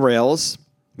off the rails,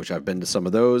 which I've been to some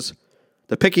of those,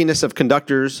 the pickiness of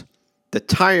conductors, the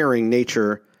tiring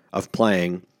nature of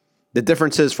playing, the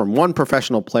differences from one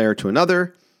professional player to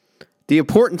another, the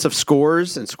importance of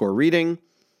scores and score reading,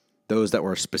 those that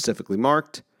were specifically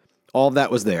marked, all of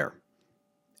that was there.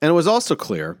 And it was also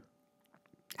clear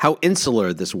how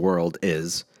insular this world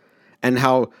is, and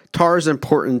how Tar's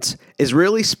importance is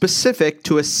really specific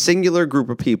to a singular group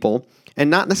of people and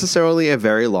not necessarily a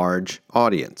very large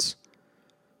audience.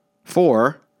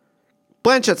 4,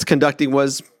 Blanchett's conducting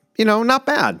was, not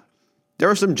bad. There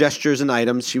were some gestures and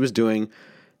items she was doing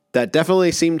that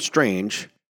definitely seemed strange,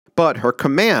 but her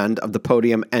command of the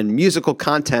podium and musical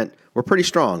content were pretty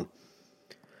strong.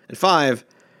 And 5,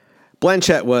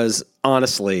 Blanchett was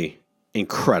honestly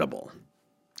incredible.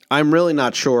 I'm really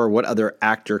not sure what other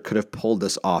actor could have pulled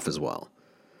this off as well,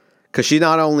 because she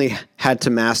not only had to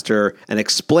master and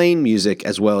explain music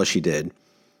as well as she did,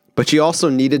 but she also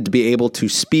needed to be able to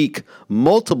speak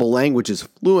multiple languages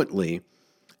fluently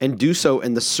and do so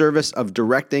in the service of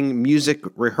directing music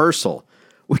rehearsal,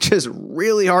 which is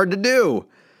really hard to do.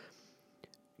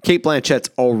 Cate Blanchett's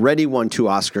already won 2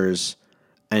 Oscars,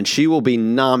 and she will be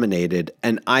nominated,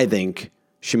 and I think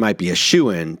she might be a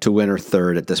shoo-in to win her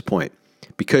 3rd at this point,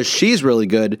 because she's really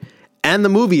good, and the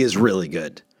movie is really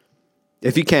good.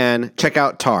 If you can, check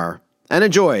out Tar and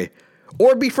enjoy,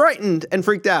 or be frightened and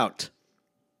freaked out.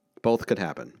 Both could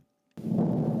happen.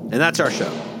 And that's our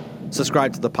show.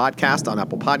 Subscribe to the podcast on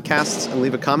Apple Podcasts and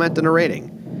leave a comment and a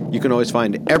rating. You can always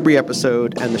find every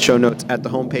episode and the show notes at the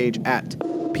homepage at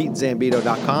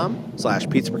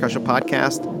PeteZambito.com/Pete's Percussion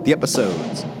Podcast, the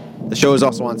episodes. The show is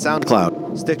also on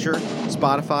SoundCloud, Stitcher,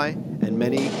 Spotify, and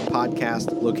many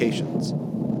podcast locations.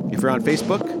 If you're on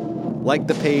Facebook, like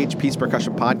the page Pete's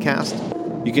Percussion Podcast.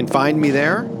 You can find me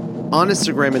there, on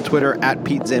Instagram and Twitter at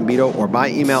Pete Zambito, or by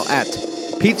email at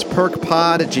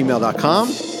petesperkpod@gmail.com.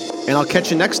 And I'll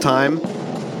catch you next time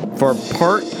for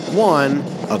part 1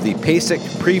 of the PASIC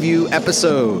preview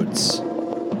episodes.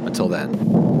 Until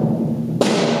then.